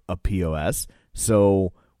a POS,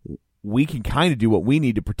 so we can kind of do what we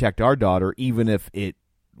need to protect our daughter, even if it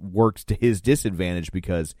works to his disadvantage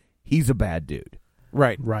because he's a bad dude.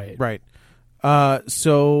 Right.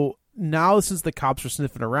 So now, since the cops are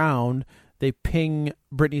sniffing around, they ping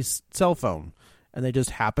Brittany's cell phone, and they just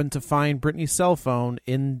happen to find Brittany's cell phone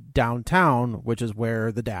in downtown, which is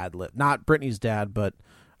where the dad lived. Not Brittany's dad, but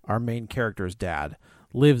our main character's dad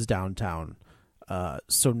lives downtown.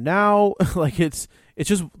 So now, like, it's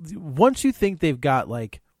just, once you think they've got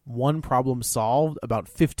like one problem solved, about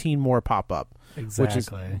 15 more pop up. Exactly. Which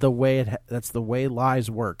is the way that's the way lies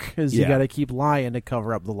work. Is you got to keep lying to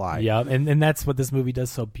cover up the lie. Yeah, and that's what this movie does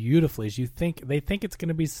so beautifully. Is they think it's going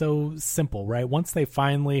to be so simple, right? Once they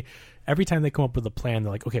finally, every time they come up with a plan,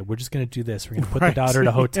 they're like, okay, we're just going to do this. We're going to put the daughter in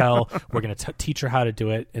a hotel. We're going to teach her how to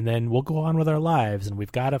do it, and then we'll go on with our lives. And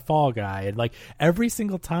we've got a fall guy. And like every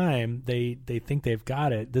single time they think they've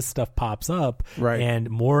got it, this stuff pops up, right? And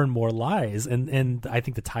more lies. And I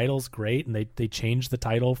think the title's great, and they changed the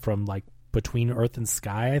title from like Between Earth and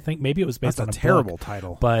Sky. I think maybe it was based on a terrible book,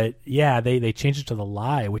 title, but yeah, they changed it to The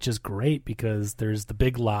Lie, which is great because there's the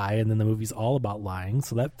big lie, and then the movie's all about lying,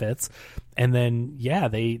 so that fits. And then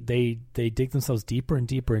they dig themselves deeper and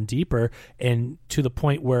deeper and deeper, and to the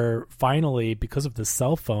point where finally, because of the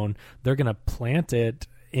cell phone, they're gonna plant it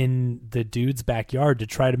in the dude's backyard to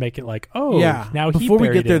try to make it like, oh yeah. Now before we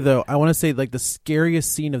get there, it. though, I want to say like the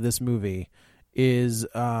scariest scene of this movie is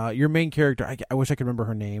your main character. I wish I could remember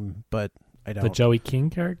her name, but I don't. The Joey King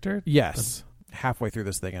character? Yes. Halfway through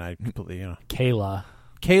this thing, and I completely,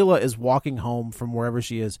 Kayla is walking home from wherever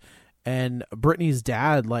she is, and Brittany's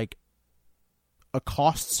dad, like,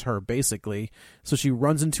 accosts her, basically. So she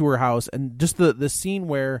runs into her house, and just the scene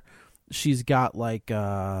where she's got, like,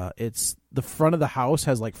 it's the front of the house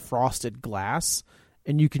has, like, frosted glass,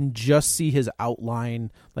 and you can just see his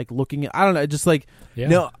outline, like looking at, I don't know, just like,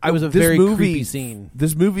 no, it was a very creepy scene.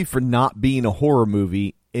 This movie, for not being a horror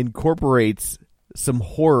movie, incorporates some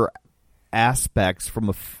horror aspects from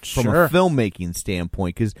a filmmaking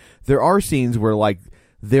standpoint, because there are scenes where like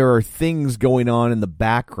there are things going on in the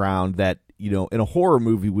background that, in a horror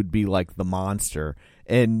movie would be like the monster,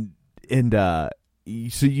 and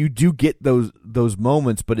so you do get those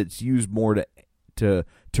moments, but it's used more to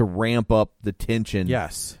ramp up the tension,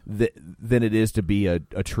 than it is to be a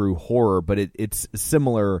true horror. But it's a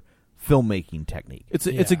similar filmmaking technique. It's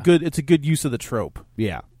a good use of the trope.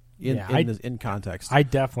 In context. I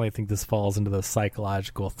definitely think this falls into the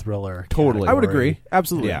psychological thriller. Totally, I would agree.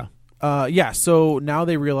 Absolutely. Yeah. So now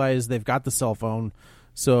they realize they've got the cell phone.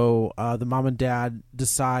 So the mom and dad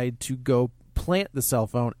decide to go plant the cell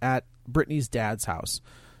phone at Brittany's dad's house.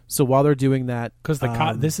 So while they're doing that, because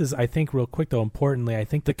this is, I think, real quick though, importantly, I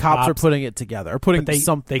think the cops are putting it together, or putting they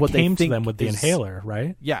came to them with the inhaler,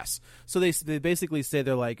 right? Yes. So they basically say,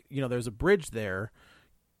 they're like, there's a bridge there.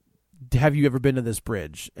 Have you ever been to this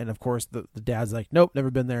bridge? And of course, the dad's like, nope,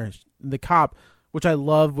 never been there. And the cop, which I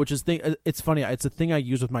love, it's funny, it's a thing I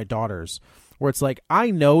use with my daughters, where it's like,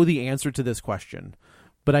 I know the answer to this question,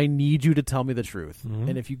 but I need you to tell me the truth. Mm-hmm.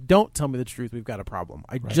 And if you don't tell me the truth, we've got a problem.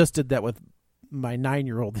 I just did that with my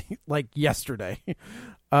 9-year-old like yesterday.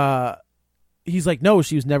 He's like, no,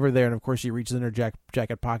 she was never there. And of course she reaches in her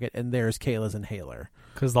jacket pocket, and there's Kayla's inhaler.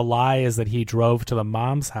 Because the lie is that he drove to the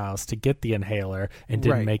mom's house to get the inhaler and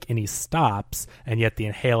didn't make any stops, and yet the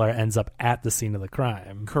inhaler ends up at the scene of the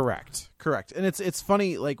crime. Correct. And it's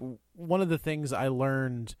funny, like, one of the things I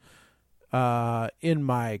learned in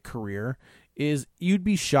my career is you'd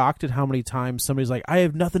be shocked at how many times somebody's like, I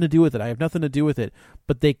have nothing to do with it,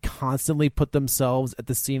 but they constantly put themselves at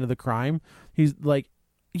the scene of the crime. He's like,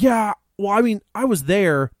 yeah, well, I mean, I was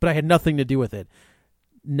there, but I had nothing to do with it.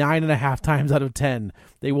 9.5 times out of 10,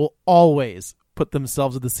 they will always put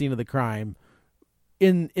themselves at the scene of the crime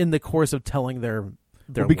in the course of telling their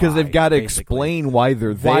because lie, they've got to basically. Explain why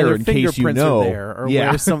they're there in case you know. Are there, or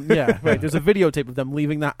where there's a videotape of them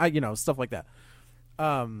leaving that, stuff like that.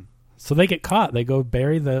 So they get caught. They go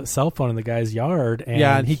bury the cell phone in the guy's yard,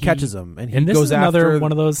 and he catches them. And this goes is another after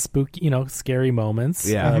one of those spooky, scary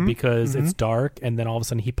moments. Because it's dark, and then all of a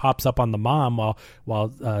sudden he pops up on the mom while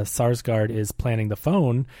Sarsgaard is planning the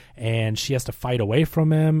phone, and she has to fight away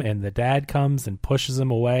from him. And the dad comes and pushes him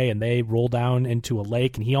away, and they roll down into a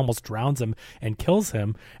lake, and he almost drowns him and kills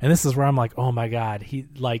him. And this is where I'm like, oh my god,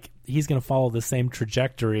 he's going to follow the same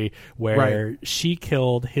trajectory where she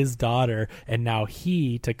killed his daughter, and now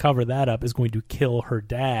he, to cover that up, is going to kill her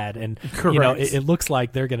dad. And it looks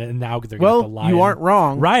like they're going to lie. You aren't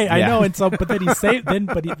wrong, right? I know. And so, but then he saved.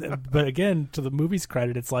 But again, to the movie's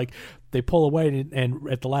credit, it's like they pull away, and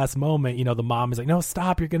at the last moment, the mom is like, "No,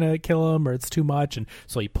 stop! You're going to kill him, or it's too much." And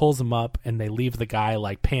so he pulls him up, and they leave the guy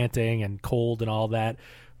like panting and cold and all that.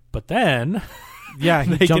 But then Yeah,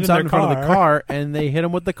 he They jumps get out in front of the car, and they hit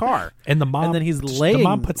him with the car. And the mom, and then he's the laying.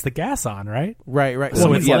 mom puts the gas on, right? Right. So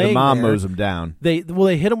So he's the laying mom there. mows him down. They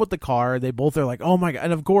hit him with the car. They both are like, oh my god,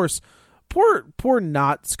 and of course, poor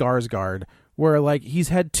not Skarsgård, where like he's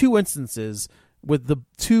had two instances with the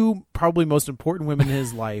two probably most important women in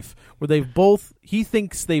his life, where he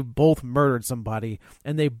thinks they've both murdered somebody,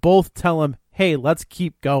 and they both tell him, hey, let's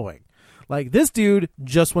keep going. Like, this dude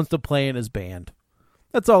just wants to play in his band.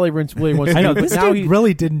 That's all he really wants to I know do. this But now dude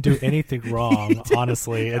really didn't do anything wrong,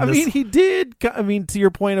 honestly. I mean, he did. I mean, to your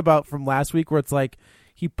point about from last week, where it's like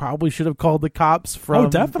he probably should have called the cops from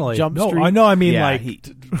definitely. Jump no, Street. I know. I mean, Yeah,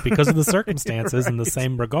 like because of the circumstances in the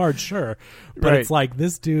same regard, sure. But Right. it's like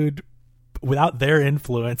this dude, without their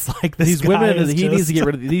influence, like this These guy women, is he needs to just- get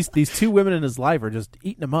rid of these two women in his life are just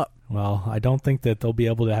eating him up. Well, I don't think that they'll be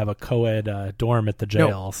able to have a co-ed dorm at the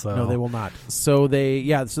jail. No, they will not. So they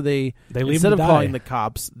leave instead him of die. calling the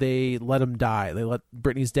cops, they let him die. They let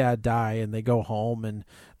Brittany's dad die, and they go home, and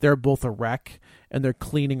they're both a wreck, and they're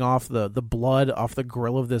cleaning off the blood off the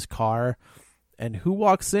grill of this car. And who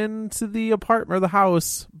walks into the apartment or the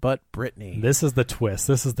house but Brittany? This is the twist.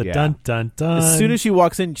 This is the Yeah. dun dun dun. As soon as she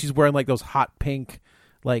walks in, she's wearing like those hot pink,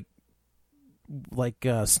 like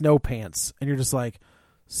snow pants, and you're just like,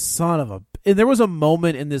 son of a. And there was a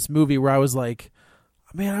moment in this movie where I was like,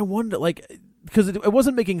 man, I wonder, like, because it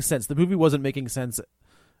wasn't making sense. The movie wasn't making sense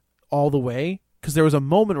all the way, because there was a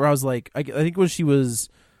moment where I was like, I think when she was,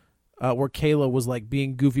 where Kayla was like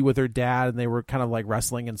being goofy with her dad, and they were kind of like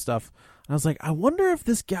wrestling and stuff. And I was like, I wonder if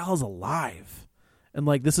this gal's alive, and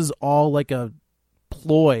like this is all like a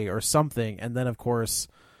ploy or something. And then of course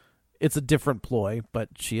it's a different ploy, but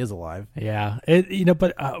she is alive. Yeah,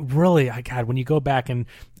 but really, God, when you go back, and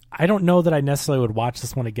I don't know that I necessarily would watch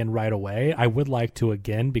this one again right away. I would like to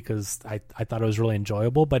again, because I thought it was really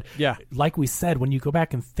enjoyable. But Yeah. like we said, when you go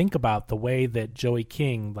back and think about the way that Joey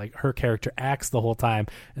King, like her character, acts the whole time,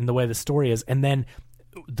 and the way the story is, and then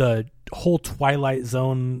the whole Twilight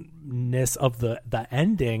Zone-ness of the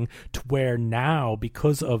ending, to where now,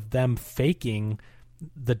 because of them faking,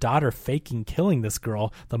 the daughter faking killing this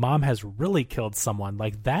girl, the mom has really killed someone.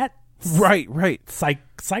 Like that, Right.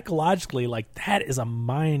 psychologically, like that is a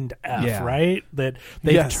mind F, Yeah. right? That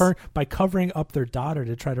they've Yes. turned, by covering up their daughter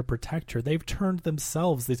to try to protect her, they've turned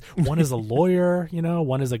themselves. One is a lawyer,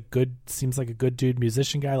 one is seems like a good dude,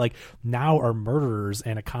 musician guy, like now are murderers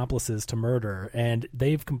and accomplices to murder, and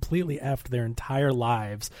they've completely effed their entire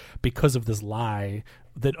lives because of this lie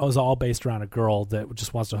that was all based around a girl that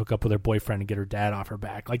just wants to hook up with her boyfriend and get her dad off her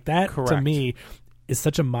back. Like that, to Correct. me, is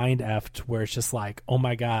such a mind F, to where it's just like, oh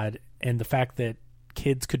my God. And the fact that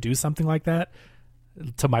kids could do something like that,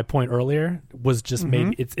 to my point earlier, was just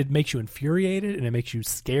maybe it makes you infuriated, and it makes you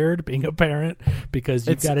scared being a parent, because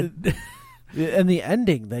you've got to. And the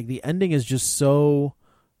ending, like the ending is just so,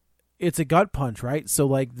 it's a gut punch, right? So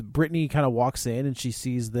like Brittany kind of walks in, and she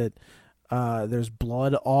sees that there's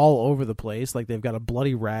blood all over the place. Like they've got a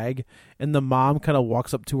bloody rag, and the mom kind of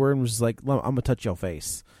walks up to her and was just like, I'm gonna touch your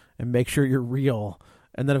face and make sure you're real.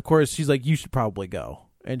 And then of course she's like, you should probably go.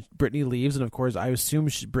 And Brittany leaves, and of course I assume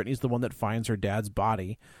Brittany's the one that finds her dad's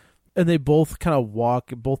body. And they both kind of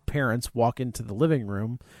both parents walk into the living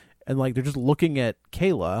room, and like they're just looking at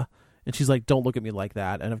Kayla, and she's like, don't look at me like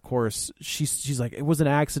that. And of course she's like, it was an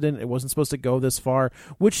accident, it wasn't supposed to go this far,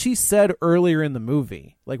 which she said earlier in the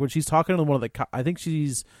movie. Like when she's talking to one of the I think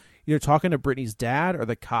she's either talking to Brittany's dad or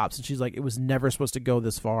the cops, and she's like, it was never supposed to go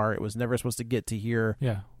this far, it was never supposed to get to here.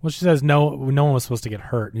 Yeah. Well, she says no one was supposed to get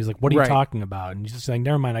hurt, and he's like, what are you Right. talking about? And she's like,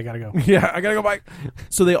 never mind, I gotta go. Yeah, I gotta go back.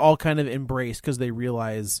 So they all kind of embrace, because they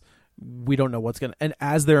realize we don't know what's gonna. And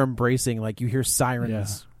as they're embracing, like you hear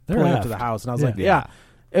sirens They're pulling up effed. to the house, and I was Yeah. like, yeah.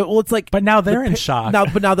 Well, it's like, But now they're the in shock. Now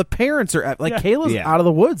the parents are like, Yeah. Kayla's Yeah. out of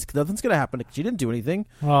the woods. Nothing's gonna happen. She didn't do anything.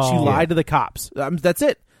 Oh. She lied to the cops. That's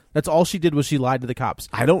it. That's all she did, was she lied to the cops.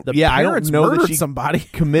 I don't The know parents that murdered she somebody.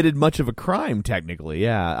 committed much of a crime technically.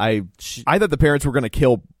 Yeah. I thought the parents were going to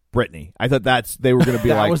kill Brittany. I thought they were going to be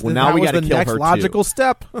That like, was well, the, now that we was got to the kill next her logical too.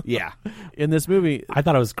 step Yeah. in this movie. I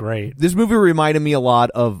thought it was great. This movie reminded me a lot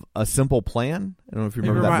of A Simple Plan. I don't know if you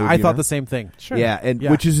remember that movie. I thought or not. the same thing. Sure. Yeah, and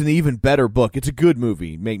Yeah. which is an even better book. It's a good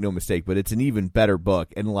movie, make no mistake, but it's an even better book.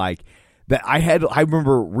 And like that, I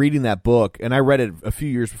remember reading that book, and I read it a few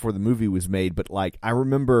years before the movie was made. But like, I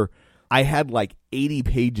remember I had like 80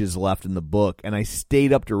 pages left in the book, and I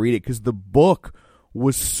stayed up to read it because the book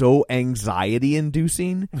was so anxiety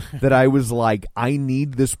inducing that I was like, I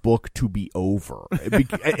need this book to be over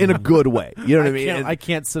in a good way. You know what I mean? I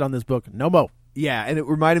can't sit on this book. No mo. Yeah, and it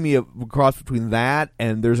reminded me of a cross between that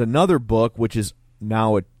and there's another book which is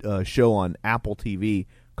now a show on Apple TV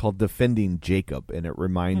called Defending Jacob, and it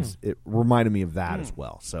reminded me of that as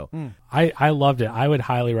well. So I loved it. I would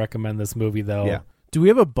highly recommend this movie, though. Yeah. Do we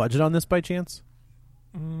have a budget on this by chance?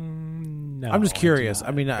 No, I'm just curious. I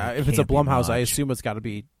I mean, if it's a can't be Blumhouse, I much. assume it's got to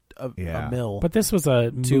be a mill. But this was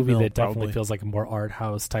a movie mil, that definitely probably. feels like a more art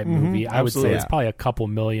house type movie. I would say absolutely. it's probably a couple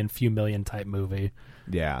million, few million type movie.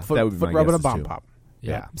 yeah, foot, that would be foot my rubbing a guess, bomb too. pop.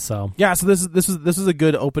 Yeah. So Yeah, so this is a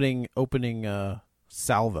good opening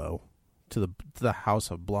salvo to the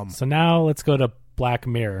House of Blum. now let's go to Black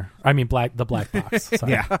Mirror. I mean the Black Box.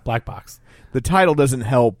 Sorry. Yeah. Black Box. The title doesn't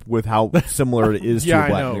help with how similar it is to Yeah, a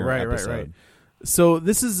Black I know. Mirror Right. episode. So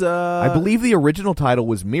this is I believe the original title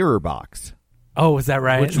was Mirror Box. Oh, is that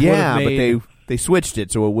right? Which- Yeah, would've but made- they switched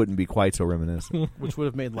it so it wouldn't be quite so reminiscent. which would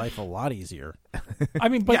have made life a lot easier. I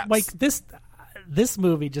mean, but Yes. like this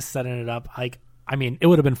movie, just setting it up, like, I mean, it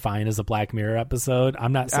would have been fine as a Black Mirror episode.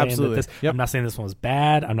 I'm not saying Absolutely. that this. Yep. I'm not saying this one was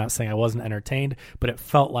bad. I'm not saying I wasn't entertained, but it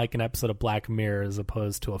felt like an episode of Black Mirror as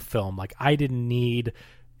opposed to a film. Like, I didn't need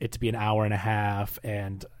it to be an hour and a half,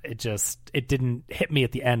 and it didn't hit me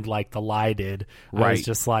at the end like The Lie did. I was Right.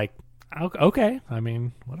 just like, okay. I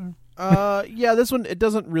mean, whatever. Yeah, this one, it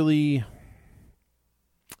doesn't really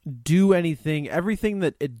do anything. Everything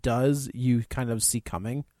that it does, you kind of see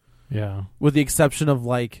coming, Yeah. with the exception of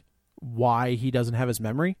like why he doesn't have his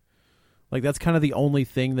memory. Like that's kind of the only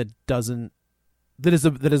thing that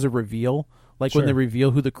is a reveal. Like when Sure. they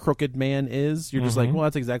reveal who the crooked man is, you're just like, Mhm. well,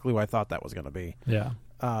 that's exactly what I thought that was going to be. Yeah.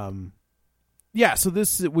 Yeah, so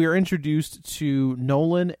we are introduced to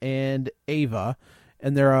Nolan and Ava,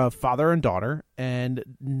 and they're a father and daughter. And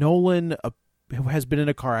Nolan has been in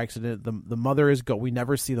a car accident. The mother is we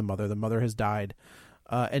never see the mother. The mother has died,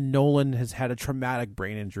 and Nolan has had a traumatic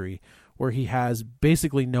brain injury where he has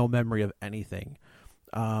basically no memory of anything,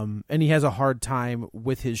 and he has a hard time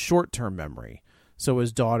with his short-term memory. So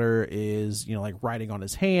his daughter is, like writing on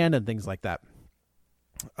his hand and things like that.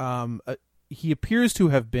 He appears to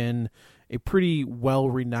have been a pretty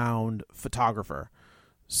well-renowned photographer.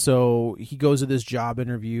 So he goes to this job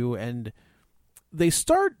interview, and they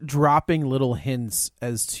start dropping little hints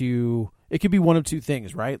as to it could be one of two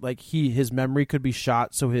things, right? Like his memory could be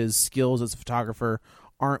shot, so his skills as a photographer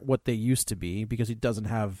aren't what they used to be because he doesn't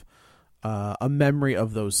have a memory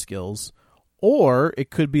of those skills, or it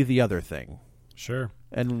could be the other thing. Sure.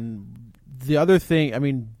 And the other thing, I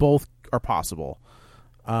mean, both are possible.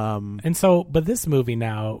 And so, but this movie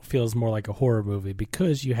now feels more like a horror movie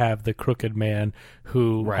because you have the crooked man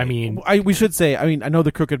who, I mean, we should say, I know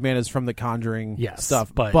the crooked man is from the Conjuring Yes,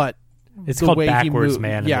 stuff, but it's the called way he Backwards moved-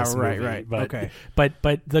 Man. yeah, in this right, movie. right. But, Okay.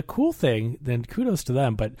 But the cool thing, then kudos to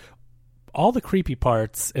them, but all the creepy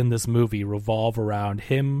parts in this movie revolve around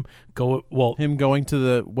him him going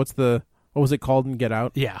to what was it called in Get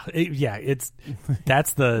Out?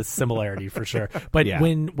 That's the similarity for sure. But Yeah.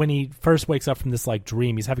 when he first wakes up from this like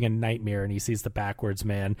dream, he's having a nightmare and he sees the Backwards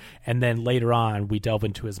Man, and then later on we delve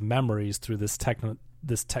into his memories through this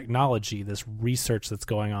technology, this research that's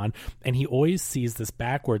going on, and he always sees this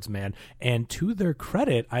Backwards Man. And to their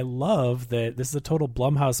credit, I love that this is a total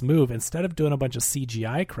Blumhouse move. Instead of doing a bunch of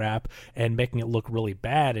CGI crap and making it look really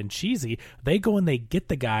bad and cheesy, they go and they get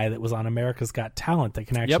the guy that was on America's Got Talent that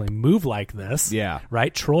can actually move like this. Yeah.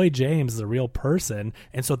 Right? Troy James is a real person,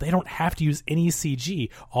 and so they don't have to use any CG.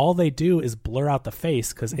 All they do is blur out the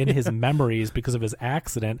face because in his memories, because of his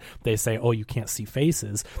accident, they say, oh, you can't see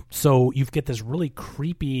faces. So you get this really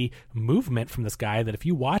creepy movement from this guy that if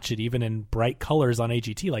you watch it even in bright colors on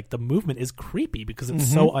AGT, like the movement is creepy because it's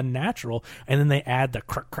so unnatural. And then they add the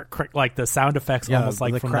crick, crick, crick, like the sound effects almost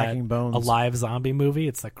like the from cracking that bones. Alive zombie movie.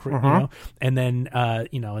 It's like, you know, and then,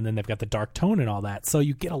 and then they've got the dark tone and all that. So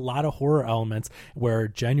you get a lot of horror elements where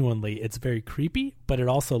genuinely it's very creepy, but it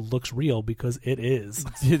also looks real because it is.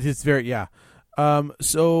 It's very, yeah.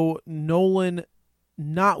 So Nolan,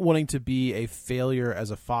 not wanting to be a failure as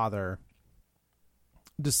a father,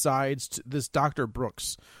 decides this Dr.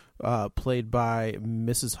 Brooks, played by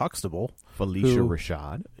Mrs. Huxtable. Felicia who-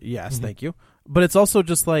 Rashad. Yes, thank you. But it's also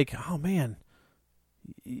just like, oh man,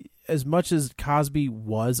 as much as Cosby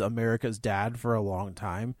was America's dad for a long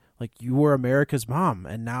time, like you were America's mom,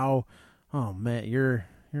 and now, oh man, you're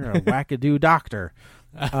a wackadoo doctor.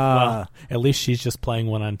 Well, at least she's just playing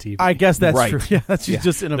one on TV. I guess that's Right. true. Yeah, she's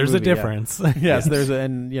just in a There's movie, a difference. Yeah. Yes, there's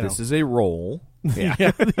and This is a role. yeah,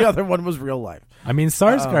 the other one was real life. I mean,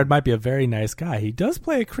 Sarsgaard might be a very nice guy. He does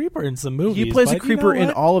play a creeper in some movies. He plays a but you know creeper in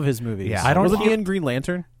what? all of his movies. Yeah. I don't Wasn't he know- in Green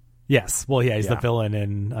Lantern? Yes. Well, yeah, he's the Yeah. villain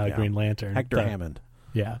in Green Lantern. Hector The- Hammond,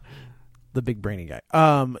 Yeah. the big brainy guy.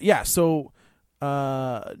 Yeah. So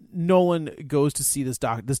Nolan goes to see this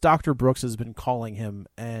doctor. This Dr. Brooks has been calling him,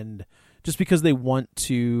 and just because they want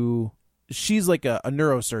to she's like a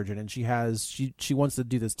neurosurgeon, and she wants to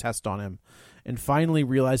do this test on him, and finally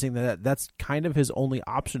realizing that that's kind of his only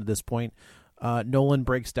option at this point, Nolan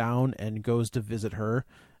breaks down and goes to visit her,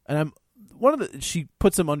 and she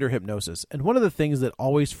puts him under hypnosis. And one of the things that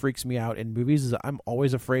always freaks me out in movies is I'm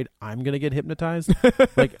always afraid I'm going to get hypnotized.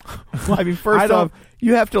 Like, well, I mean, first off,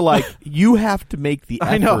 you have to make the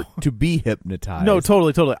effort to be hypnotized. No,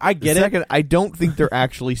 totally. I get Second, it. I don't think they're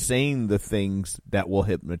actually saying the things that will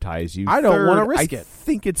hypnotize you. I don't want to risk it. I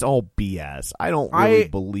think it's all BS. I don't really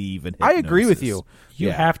believe in hypnosis. I agree with you.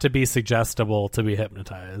 You have to be suggestible to be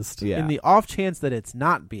hypnotized. Yeah. In the off chance that it's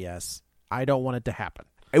not BS, I don't want it to happen.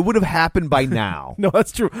 It would have happened by now. No,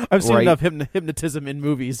 that's true. I've seen enough hypnotism in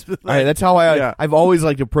movies. All right, that's how I've always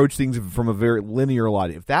liked to approach things from a very linear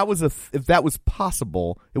logic. If that was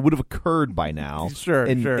possible, it would have occurred by now. Sure.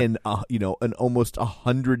 In almost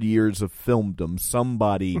 100 years of filmdom,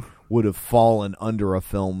 somebody would have fallen under a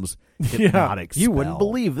film's hypnotic spell. You wouldn't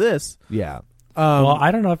believe this. Yeah. Well,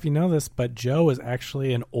 I don't know if you know this, but Joe is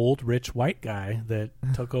actually an old rich white guy that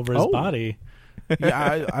took over his body.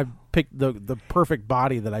 Yeah, I picked the perfect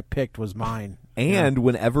body that I picked was mine. And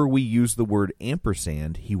whenever we use the word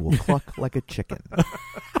ampersand, he will cluck like a chicken.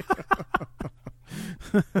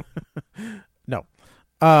 No.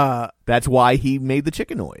 That's why he made the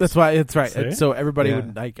chicken noise. That's why. That's right. See? So everybody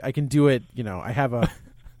would. I can do it. I have a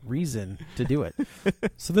reason to do it.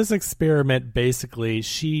 So this experiment, basically,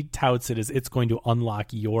 she touts it as it's going to unlock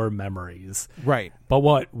your memories. Right. But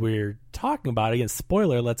what we're talking about, again,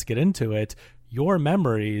 spoiler, let's get into it. Your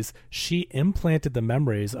memories, she implanted the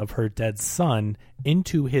memories of her dead son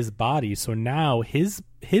into his body. So now his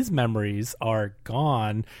memories are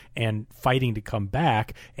gone and fighting to come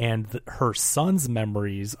back, and her son's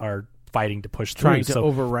memories are fighting to push through. Trying to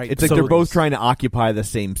overwrite. It's like they're both trying to occupy the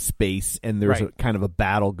same space, and there's Right. a kind of a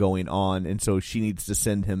battle going on, and so she needs to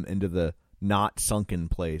send him into the not sunken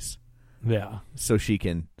place. Yeah. So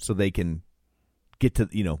they can get to,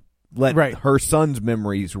 let Right. her son's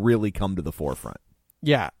memories really come to the forefront.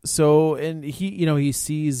 Yeah. So, and he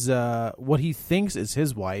sees what he thinks is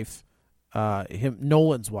his wife,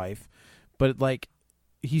 Nolan's wife, but like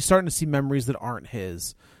he's starting to see memories that aren't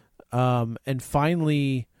his. And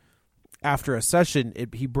finally, after a session,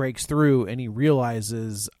 he breaks through and he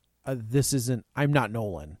realizes I'm not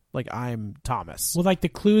Nolan. Like, I'm Thomas. Well, like the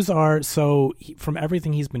clues are, from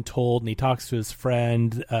everything he's been told, and he talks to his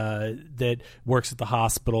friend that works at the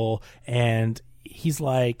hospital, and he's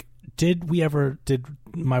like, did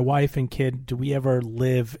my wife and kid, did we ever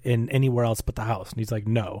live in anywhere else but the house? And he's like,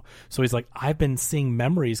 no. So he's like, I've been seeing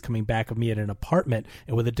memories coming back of me at an apartment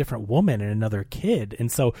and with a different woman and another kid.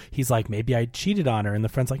 And so he's like, maybe I cheated on her. And the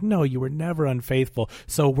friend's like, no, you were never unfaithful.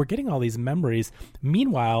 So we're getting all these memories.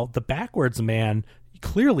 Meanwhile, the backwards man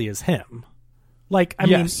clearly is him. Like, I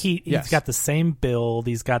mean, he's got the same build.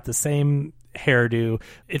 He's got the same hairdo.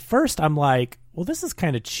 At first, I'm like, well, this is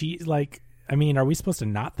kind of cheap. Like, I mean, are we supposed to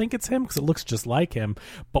not think it's him? Because it looks just like him.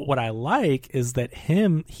 But what I like is that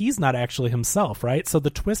he's not actually himself, right? So the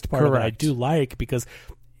twist part of it I do like, because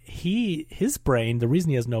his brain, the reason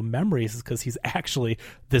he has no memories is because he's actually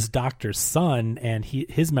this doctor's son, and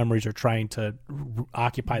his memories are trying to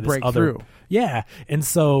occupy this break other. Through. Yeah. And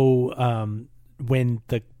so when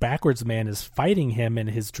the backwards man is fighting him in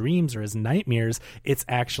his dreams or his nightmares, it's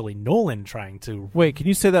actually Nolan trying to. Wait, can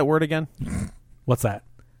you say that word again? What's that?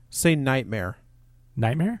 Say nightmare.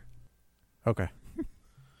 Nightmare? Okay.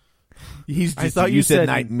 I thought you said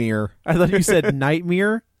nightmare. I thought you said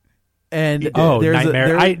nightmare. And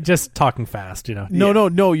nightmare. I just talking fast,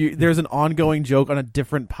 No. There's an ongoing joke on a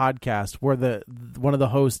different podcast where one of the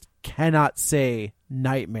hosts cannot say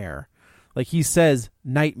nightmare. Like, he says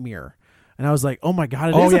nightmare. And I was like, "Oh my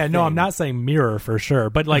god!" No, I'm not saying mirror for sure,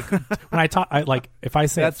 but like when I talk, if I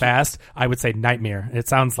say it fast, I would say nightmare. It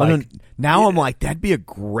sounds like now I'm like, that'd be a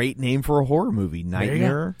great name for a horror movie,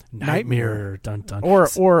 Nightmare. Nightmare, dun dun.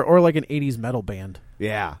 Or like an '80s metal band.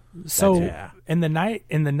 Yeah. So in the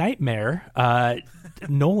nightmare,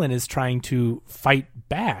 Nolan is trying to fight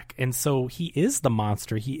back, and so he is the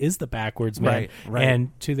monster. He is the backwards man. Right.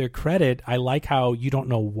 And to their credit, I like how you don't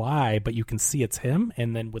know why, but you can see it's him,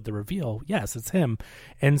 and then with the reveal, yes, it's him.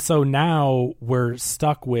 And so now we're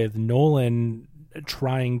stuck with Nolan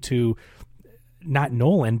trying to, not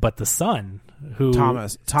Nolan, but the son, who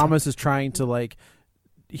Thomas. Thomas is trying to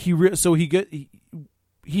he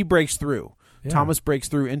breaks through. Yeah. Thomas breaks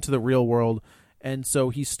through into the real world, and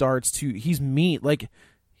so he's mean. Like,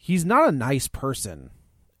 he's not a nice person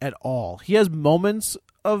at all. He has moments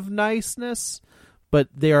of niceness, but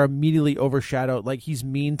they are immediately overshadowed. Like, he's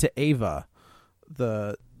mean to Ava,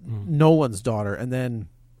 the Nolan's daughter, and then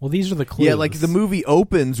Well, these are the clues. Yeah, like the movie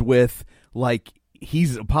opens with like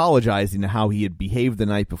he's apologizing to how he had behaved the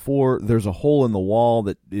night before. There's a hole in the wall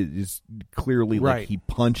that is clearly like he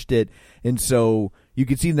punched it. And so you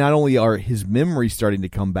can see not only are his memories starting to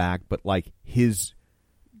come back, but like his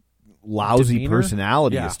lousy demeanor?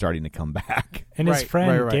 personality is starting to come back. And his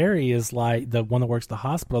friend Gary is like the one that works at the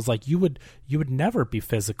hospital is like, you would never be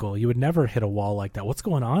physical. You would never hit a wall like that. What's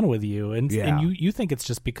going on with you? And you think it's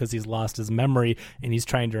just because he's lost his memory and he's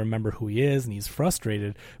trying to remember who he is and he's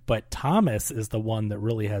frustrated. But Thomas is the one that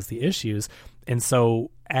really has the issues. And so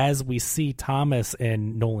as we see Thomas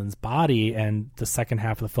in Nolan's body and the second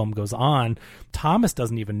half of the film goes on, Thomas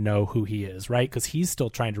doesn't even know who he is, right? Because he's still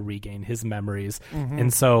trying to regain his memories. Mm-hmm.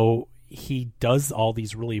 And so he does all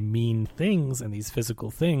these really mean things and these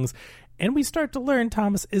physical things. And we start to learn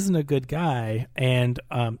Thomas isn't a good guy. And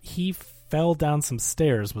he fell down some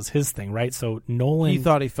stairs was his thing, right? So Nolan... He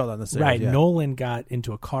thought he fell down the stairs, right, yeah. Nolan got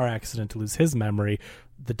into a car accident to lose his memory.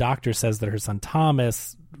 The doctor says that her son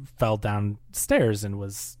Thomas fell downstairs and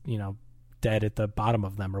was, dead at the bottom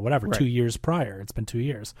of them or whatever, 2 years prior. It's been 2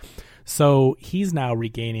 years. So he's now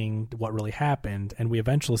regaining what really happened. And we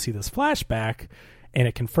eventually see this flashback, and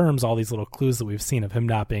it confirms all these little clues that we've seen of him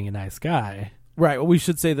not being a nice guy. Right. Well, we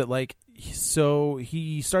should say that, so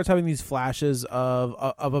he starts having these flashes of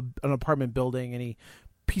an apartment building, and he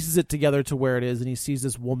pieces it together to where it is, and he sees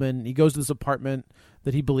this woman. He goes to this apartment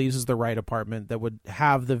that he believes is the right apartment that would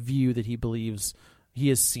have the view that he believes he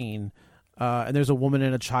has seen. And there's a woman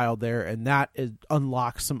and a child there, and that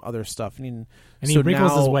unlocks some other stuff. And he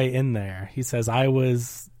wriggles his way in there. He says, I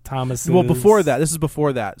was Thomas's... Well, before that. This is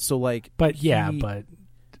before that. So, eventually,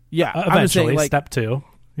 I'm saying, step two.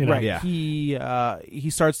 Right. Yeah. He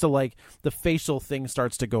starts to, the facial thing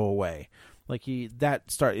starts to go away.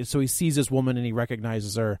 So he sees this woman and he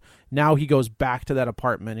recognizes her. Now he goes back to that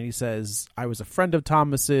apartment and he says, I was a friend of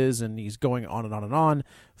Thomas's, and he's going on and on and on.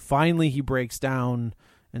 Finally, he breaks down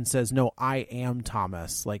and says, no, I am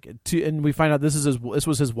Thomas. And we find out this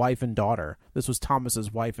was his wife and daughter. This was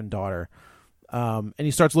Thomas's wife and daughter. And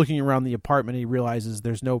he starts looking around the apartment and he realizes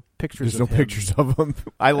there's no pictures of him. Pictures of him.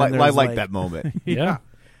 I like that moment. Yeah.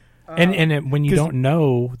 And when you don't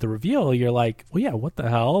know the reveal, you're like, well, yeah, what the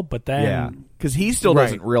hell? But then, because he still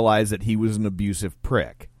doesn't realize that he was an abusive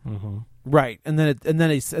prick, right? And then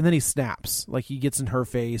he snaps, he gets in her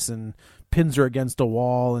face and pins her against a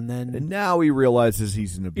wall, and now he realizes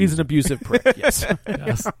he's an abusive prick. Yes,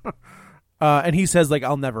 yes. And he says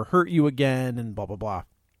I'll never hurt you again, and blah blah blah.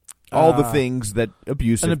 All the things that an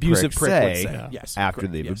abusive prick would say, yes, after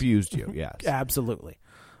they've abused you. Yes, absolutely.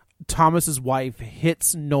 Thomas's wife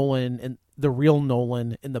hits Nolan, and the real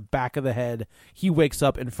Nolan, in the back of the head. He wakes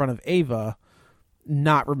up in front of Ava,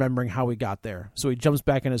 not remembering how he got there. So he jumps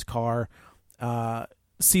back in his car,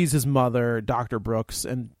 sees his mother, Dr. Brooks,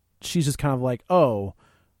 and she's just kind of like, oh,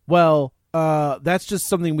 well, that's just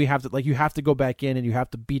something we have to, you have to go back in and you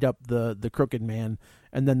have to beat up the crooked man,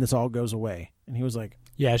 and then this all goes away. And he was like,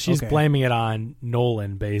 yeah, she's blaming it on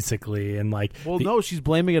Nolan, basically, and no, she's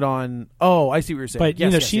blaming it on. Oh, I see what you're saying.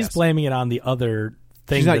 But she's blaming it on the other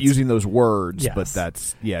thing. She's not using those words, but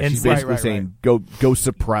that's she's basically saying go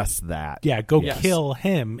suppress that. Yeah, kill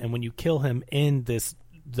him, and when you kill him in this,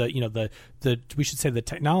 the we should say the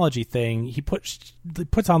technology thing, he puts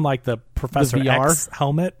on the Professor X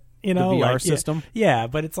helmet. The VR system? Yeah,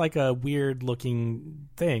 but it's a weird looking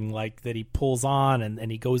thing that he pulls on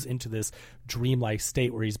and he goes into this dreamlike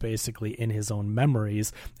state where he's basically in his own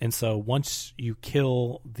memories. And so once you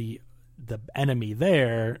kill the enemy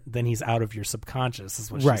there, then he's out of your subconscious,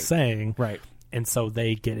 is what she's saying. Right. And so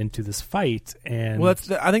they get into this fight. And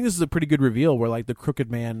I think this is a pretty good reveal where the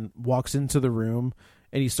crooked man walks into the room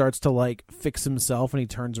and he starts to fix himself, and he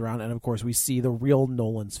turns around, and of course we see the real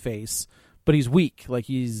Nolan's face. But he's weak,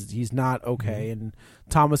 he's not okay, and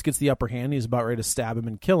Thomas gets the upper hand. He's about ready to stab him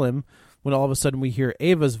and kill him when all of a sudden we hear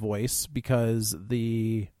Ava's voice, because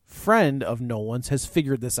the friend of Nolan's has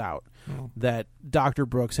figured this out, that Dr.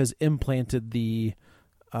 Brooks has implanted the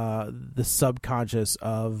subconscious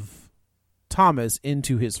of Thomas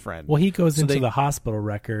into his friend. Well, he goes into the hospital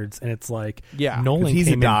records, and it's Nolan he's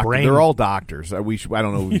came a doctor. in They're all doctors. I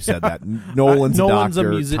don't know who said that. Nolan's a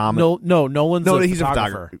doctor. Thomas, Nolan's he's a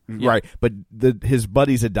photographer. Right, but his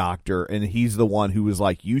buddy's a doctor, and he's the one who was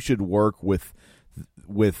like, you should work with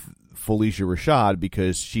Felicia Rashad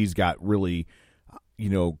because she's got really,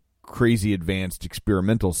 crazy advanced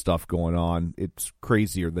experimental stuff going on. It's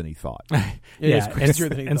crazier than he thought. So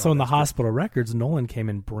in the hospital records, Nolan came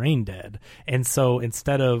in brain dead, and so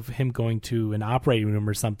instead of him going to an operating room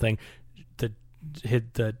or something,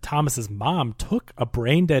 Thomas's mom took a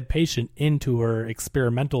brain dead patient into her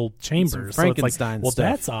experimental chambers. So it's like, well, stuff.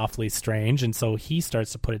 that's awfully strange. And so he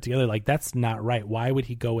starts to put it together. Like, that's not right. Why would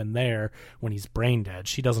he go in there when he's brain dead?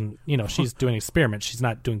 She doesn't, she's doing experiments. She's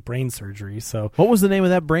not doing brain surgery. So what was the name of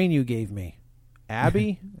that brain you gave me?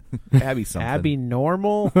 Abby? Abby something. Abby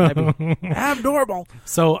normal? Abnormal.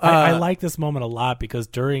 So I like this moment a lot because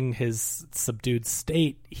during his subdued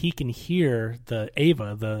state, he can hear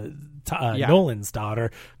Ava, Nolan's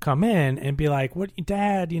daughter, come in and be like, "What,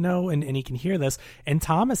 Dad?" And he can hear this. And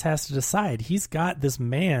Thomas has to decide. He's got this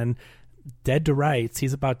man dead to rights.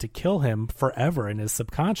 He's about to kill him forever in his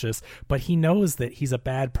subconscious, but he knows that he's a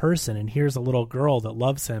bad person. And here's a little girl that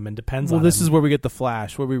loves him and depends on him. Well, this is where we get the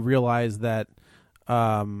flash, where we realize that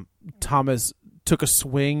Thomas took a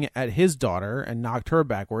swing at his daughter and knocked her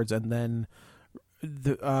backwards, and then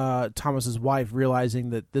Thomas's wife,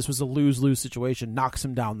 realizing that this was a lose-lose situation, knocks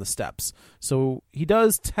him down the steps. So he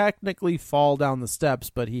does technically fall down the steps,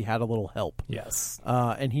 but he had a little help. Yes.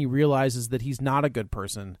 And he realizes that he's not a good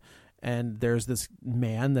person, and there's this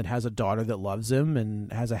man that has a daughter that loves him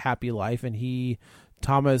and has a happy life, and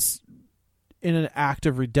Thomas, in an act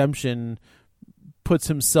of redemption, puts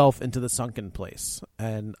himself into the sunken place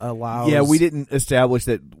and allows. Yeah, we didn't establish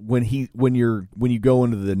that when you go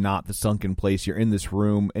into the sunken place, you're in this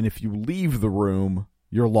room, and if you leave the room,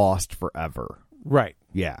 you're lost forever. Right.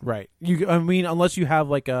 Yeah. Right. Unless you have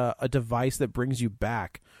like a device that brings you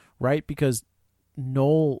back, right? Because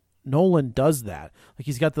Nolan does that. Like,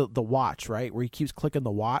 he's got the watch, right, where he keeps clicking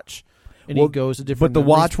the watch. And he goes to different. But the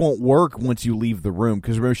memories. watch won't work once you leave the room,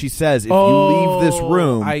 because remember, she says, if you leave this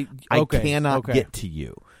room, I cannot get to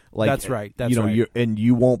you. Like, that's right. That's right. And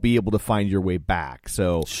you won't be able to find your way back.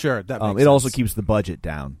 So sure, that makes it sense. also keeps the budget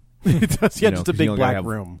down. It does. Yeah, just a big black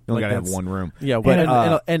room. You only gotta have one room. Yeah,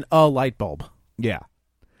 and a light bulb. Yeah.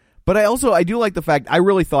 But I do like the fact, I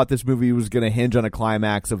really thought this movie was going to hinge on a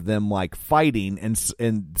climax of them like fighting and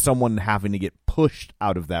someone having to get pushed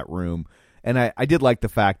out of that room. And I did like the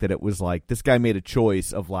fact that it was like, this guy made a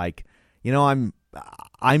choice of like,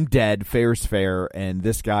 I'm dead, fair's fair, and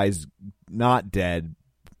this guy's not dead,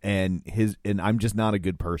 and I'm just not a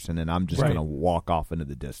good person, and I'm just going to walk off into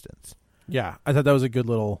the distance. Yeah, I thought that was a good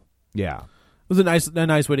little. Yeah, it was a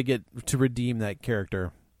nice way to get to redeem that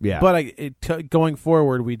character. Yeah, but going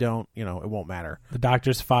forward, we don't. It won't matter. The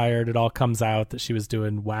doctor's fired. It all comes out that she was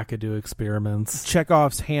doing wackadoo experiments.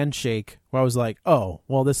 Chekhov's handshake, where I was like, oh,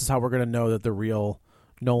 well, this is how we're going to know that the real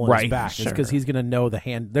Nolan is back. It's because he's going to know the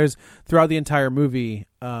hand. There's throughout the entire movie,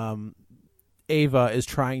 Ava is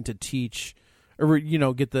trying to teach, or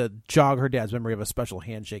jog her dad's memory of a special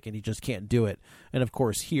handshake, and he just can't do it. And of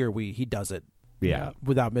course, here he does it,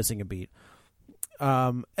 without missing a beat.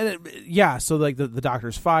 So like the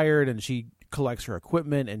doctor's fired, and she collects her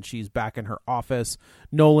equipment, and she's back in her office.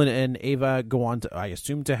 Nolan and Ava go on to, I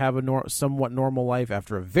assume, to have a somewhat normal life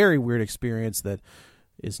after a very weird experience that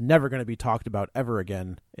is never going to be talked about ever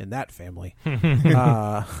again in that family.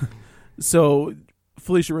 So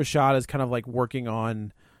Felicia Rashad is kind of like working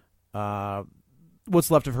on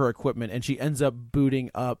what's left of her equipment, and she ends up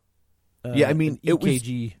booting up.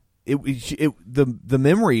 EKG. The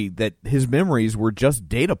memory that his memories were just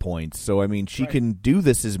data points. So she can do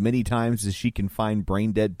this as many times as she can find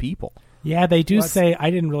brain dead people. Yeah, they do say,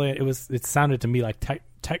 I didn't really. It sounded to me like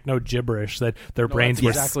techno gibberish that their brains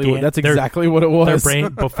were scanned. That's exactly what it was. Their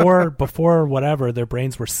brain before whatever, their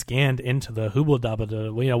brains were scanned into the hubba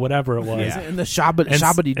dubba, whatever it was, and the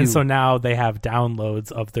shabba-dee-doo. And so now they have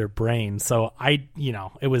downloads of their brain. So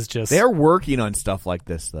it was just, they're working on stuff like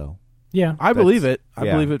this though. Yeah, I believe it. I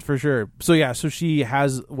believe it for sure. So so she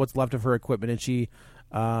has what's left of her equipment, and she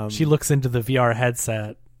looks into the VR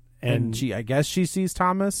headset, and I guess she sees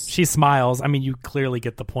Thomas. She smiles. You clearly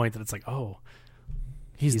get the point that it's like, oh,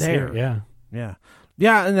 he's there. Here.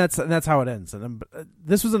 Yeah, and that's how it ends. And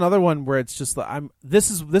this was another one where it's just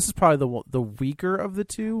this is probably the weaker of the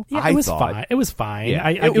two. Yeah, it was fine. It was fine. Yeah.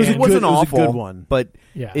 It wasn't awful. It was a good one, but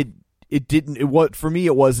it didn't. For me,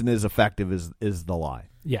 it wasn't as effective as The Lie.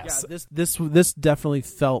 Yes. Yeah, this definitely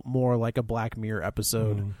felt more like a Black Mirror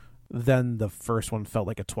episode than the first one felt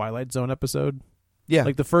like a Twilight Zone episode. Yeah.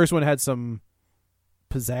 Like the first one had some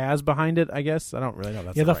pizzazz behind it, I guess. I don't really know.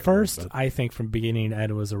 That's the first word, I think from beginning to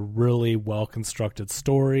end was a really well constructed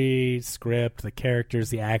story, script, the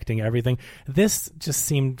characters, the acting, everything. This just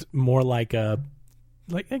seemed more like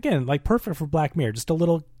perfect for Black Mirror, just a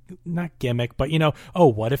little not gimmick, but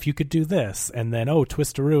what if you could do this, and then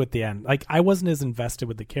twistaroo at the end. Like, I wasn't as invested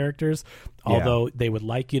with the characters, although they would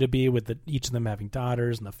like you to be, with each of them having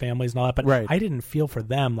daughters and the families and all that. But Right. I didn't feel for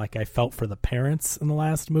them like I felt for the parents in the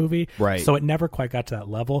last movie. Right. So it never quite got to that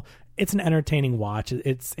level. It's an entertaining watch.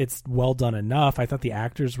 It's well done enough. I thought the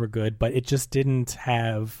actors were good, but it just didn't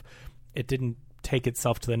take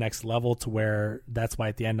itself to the next level to where that's why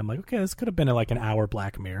at the end I'm like, okay, this could have been like an hour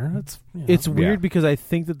Black Mirror. It's weird because I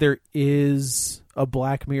think that there is a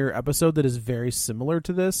Black Mirror episode that is very similar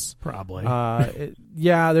to this. Probably.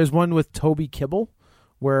 There's one with Toby Kibble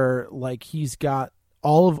where like he's got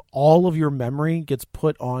all of your memory gets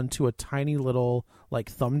put onto a tiny little like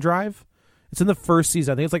thumb drive. It's in the first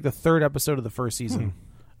season. I think it's like the third episode of the first season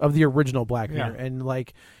of the original Black Mirror, and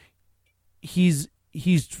like he's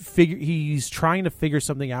trying to figure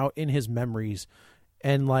something out in his memories,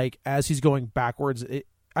 and like as he's going backwards,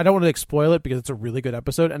 I don't want to spoil it because it's a really good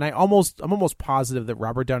episode, and I'm almost positive that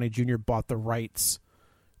Robert Downey Jr. bought the rights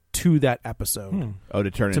to that episode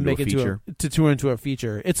to turn into a feature. To turn into a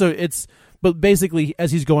feature. But basically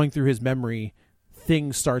as he's going through his memory,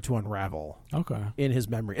 things start to unravel. Okay. In his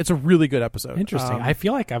memory, it's a really good episode. Interesting. I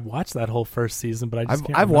feel like I've watched that whole first season, but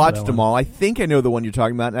I've watched them all. I think I know the one you're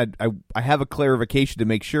talking about. And I have a clarification to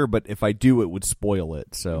make sure, but if I do, it would spoil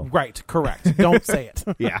it. So right, correct. Don't say it.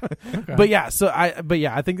 Yeah, okay. But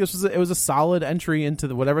I think it was a solid entry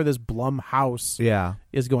into whatever this Blumhouse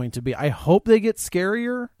is going to be. I hope they get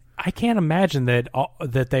scarier. I can't imagine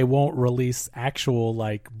that they won't release actual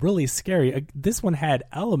like really scary. This one had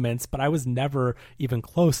elements, but I was never even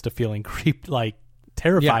close to feeling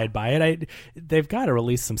terrified by it. They've got to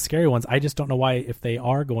release some scary ones. I just don't know why, if they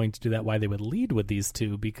are going to do that, why they would lead with these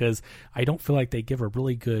two, because I don't feel like they give a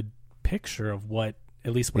really good picture of what,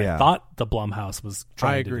 at least what I thought the Blumhouse was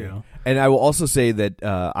trying to do. And I will also say that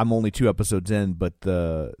I'm only 2 episodes in, but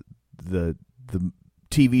the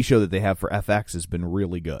TV show that they have for FX has been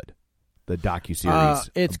really good. The docuseries.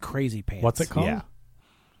 It's crazy pants. What's it called? Yeah.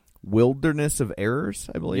 Wilderness of Errors,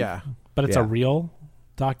 I believe. Yeah. But it's a real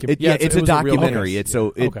documentary. It's a documentary.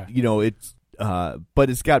 But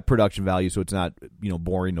it's got production value, so it's not,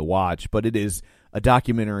 boring to watch, but it is a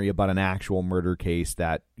documentary about an actual murder case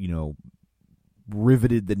that,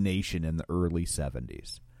 riveted the nation in the early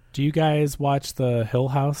 70s. Do you guys watch the Hill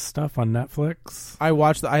House stuff on Netflix? I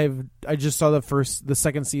watched. I just saw the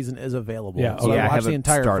second season is available. Yeah, so okay. I watched the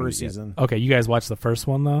entire first season. Okay, you guys watched the first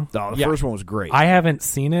one though? Oh, the first one was great. I haven't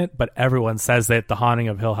seen it, but everyone says that The Haunting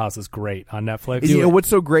of Hill House is great on Netflix. What's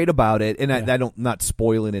so great about it, and I don't not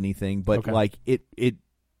spoiling anything, but like it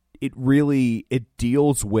really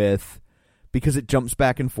deals with, because it jumps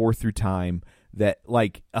back and forth through time, that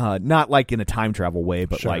like not like in a time travel way,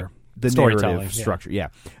 but like the narrative structure,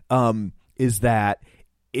 is that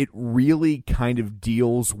it really kind of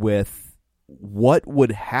deals with what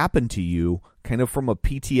would happen to you kind of from a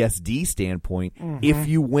PTSD standpoint if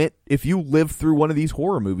you lived through one of these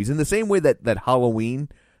horror movies, in the same way that Halloween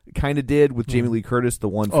kind of did with Jamie Lee Curtis, the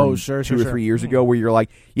one from 2 or 3 years ago, where you're like,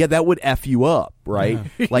 that would F you up, right?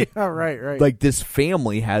 Like, right. Like this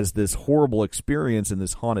family has this horrible experience in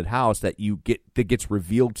this haunted house that gets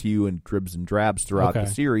revealed to you in dribs and drabs throughout the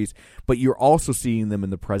series, but you're also seeing them in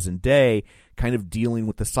the present day, kind of dealing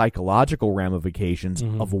with the psychological ramifications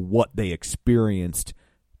of what they experienced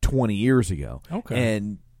 20 years ago. Okay.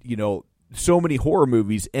 And, so many horror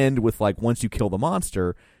movies end with like, once you kill the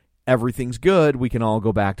monster, everything's good, we can all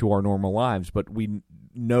go back to our normal lives, but we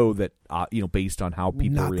know that based on how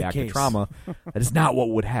people react to trauma, that is not what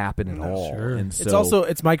would happen at all. Sure. And so,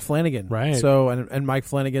 it's Mike Flanagan, right? So and Mike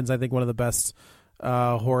Flanagan's, I think, one of the best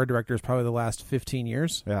horror directors probably the last 15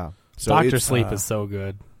 years. Yeah. So Dr. Sleep is so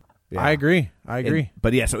good. Yeah. I agree.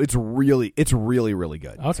 So it's really really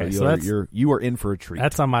good. Okay, so you are in for a treat.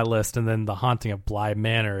 That's on my list, and then The Haunting of Bly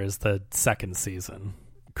Manor is the second season.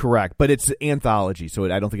 Correct, but it's anthology, so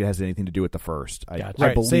I don't think it has anything to do with the first. Gotcha.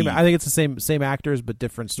 I believe. I think it's the same actors, but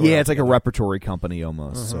different stories. Yeah, it's like a repertory company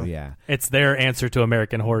almost. So yeah, it's their answer to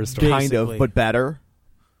American Horror Story, kind of, but better,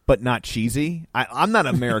 but not cheesy. I'm not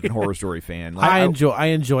an American Horror Story fan. Like, I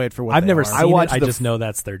enjoy it for what I've never seen it. I just know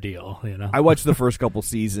that's their deal. I watched the first couple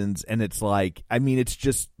seasons, and it's like, it's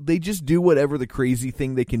just they just do whatever the crazy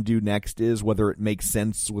thing they can do next is, whether it makes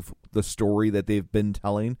sense with the story that they've been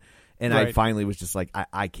telling. And I finally was just like,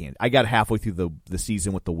 I can't. I got halfway through the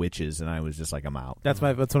season with the witches, and I was just like, I'm out. That's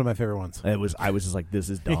one of my favorite ones. I was just like, this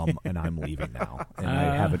is dumb, and I'm leaving now. And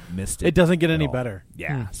I haven't missed it. It doesn't get any better.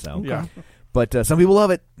 Yeah. So, but some people love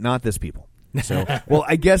it, not this people. So, well,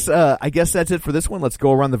 I guess that's it for this one. Let's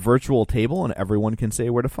go around the virtual table, and everyone can say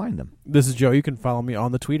where to find them. This is Joe. You can follow me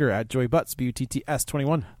on the Twitter at JoeyButts,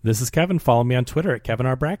 BUTTS21. This is Kevin. Follow me on Twitter at Kevin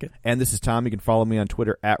R. Brackett. And this is Tom. You can follow me on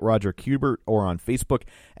Twitter at Roger Kubert or on Facebook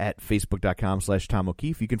at Facebook.com/Tom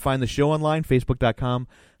O'Keefe. You can find the show online,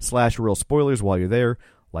 Facebook.com/Real Spoilers. While you're there,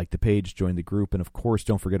 like the page, join the group, and of course,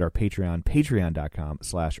 don't forget our Patreon,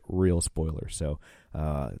 Patreon.com/Real Spoilers. So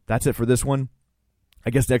that's it for this one. I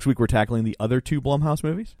guess next week we're tackling the other two Blumhouse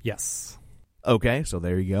movies? Yes. Okay, so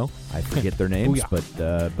there you go. I forget their names, but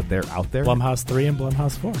they're out there. Blumhouse 3 and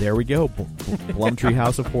Blumhouse 4. There we go. Blumtree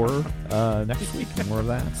House of Horror next week. More of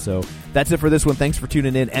that. So that's it for this one. Thanks for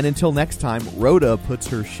tuning in. And until next time, Rhoda puts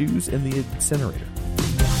her shoes in the incinerator.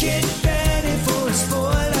 Get ready for a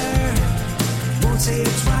spoiler. Won't say it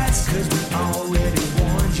twice, 'cause we already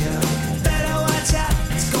warned you. Better watch out,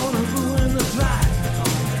 it's gonna ruin the plot.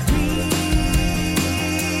 Real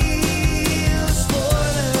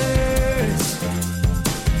spoilers.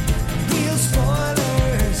 Real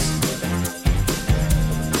spoilers.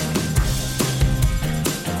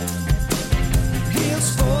 Real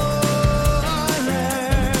spoilers.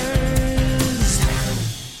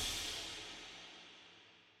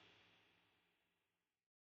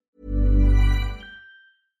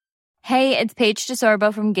 Hey, it's Paige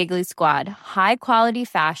DeSorbo from Giggly Squad. High quality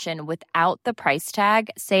fashion without the price tag.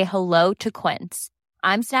 Say hello to Quince.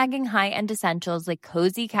 I'm snagging high-end essentials like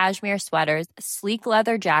cozy cashmere sweaters, sleek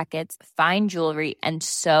leather jackets, fine jewelry, and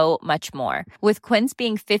so much more. With Quince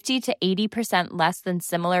being 50 to 80% less than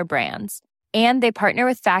similar brands. And they partner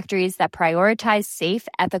with factories that prioritize safe,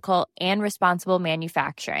 ethical, and responsible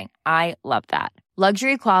manufacturing. I love that.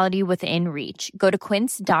 Luxury quality within reach. Go to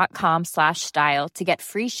quince.com/style to get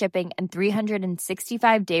free shipping and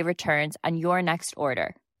 365-day returns on your next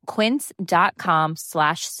order.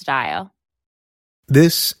 Quince.com/style.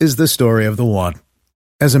 This is the story of the one.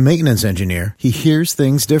 As a maintenance engineer, he hears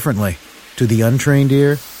things differently. To the untrained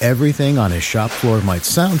ear, everything on his shop floor might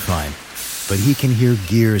sound fine, but he can hear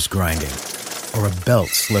gears grinding or a belt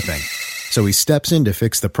slipping. So he steps in to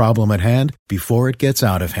fix the problem at hand before it gets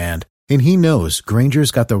out of hand. And he knows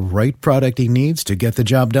Grainger's got the right product he needs to get the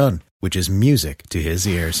job done, which is music to his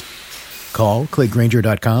ears. Call, click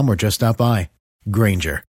Grainger.com, or just stop by.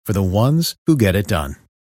 Grainger, for the ones who get it done.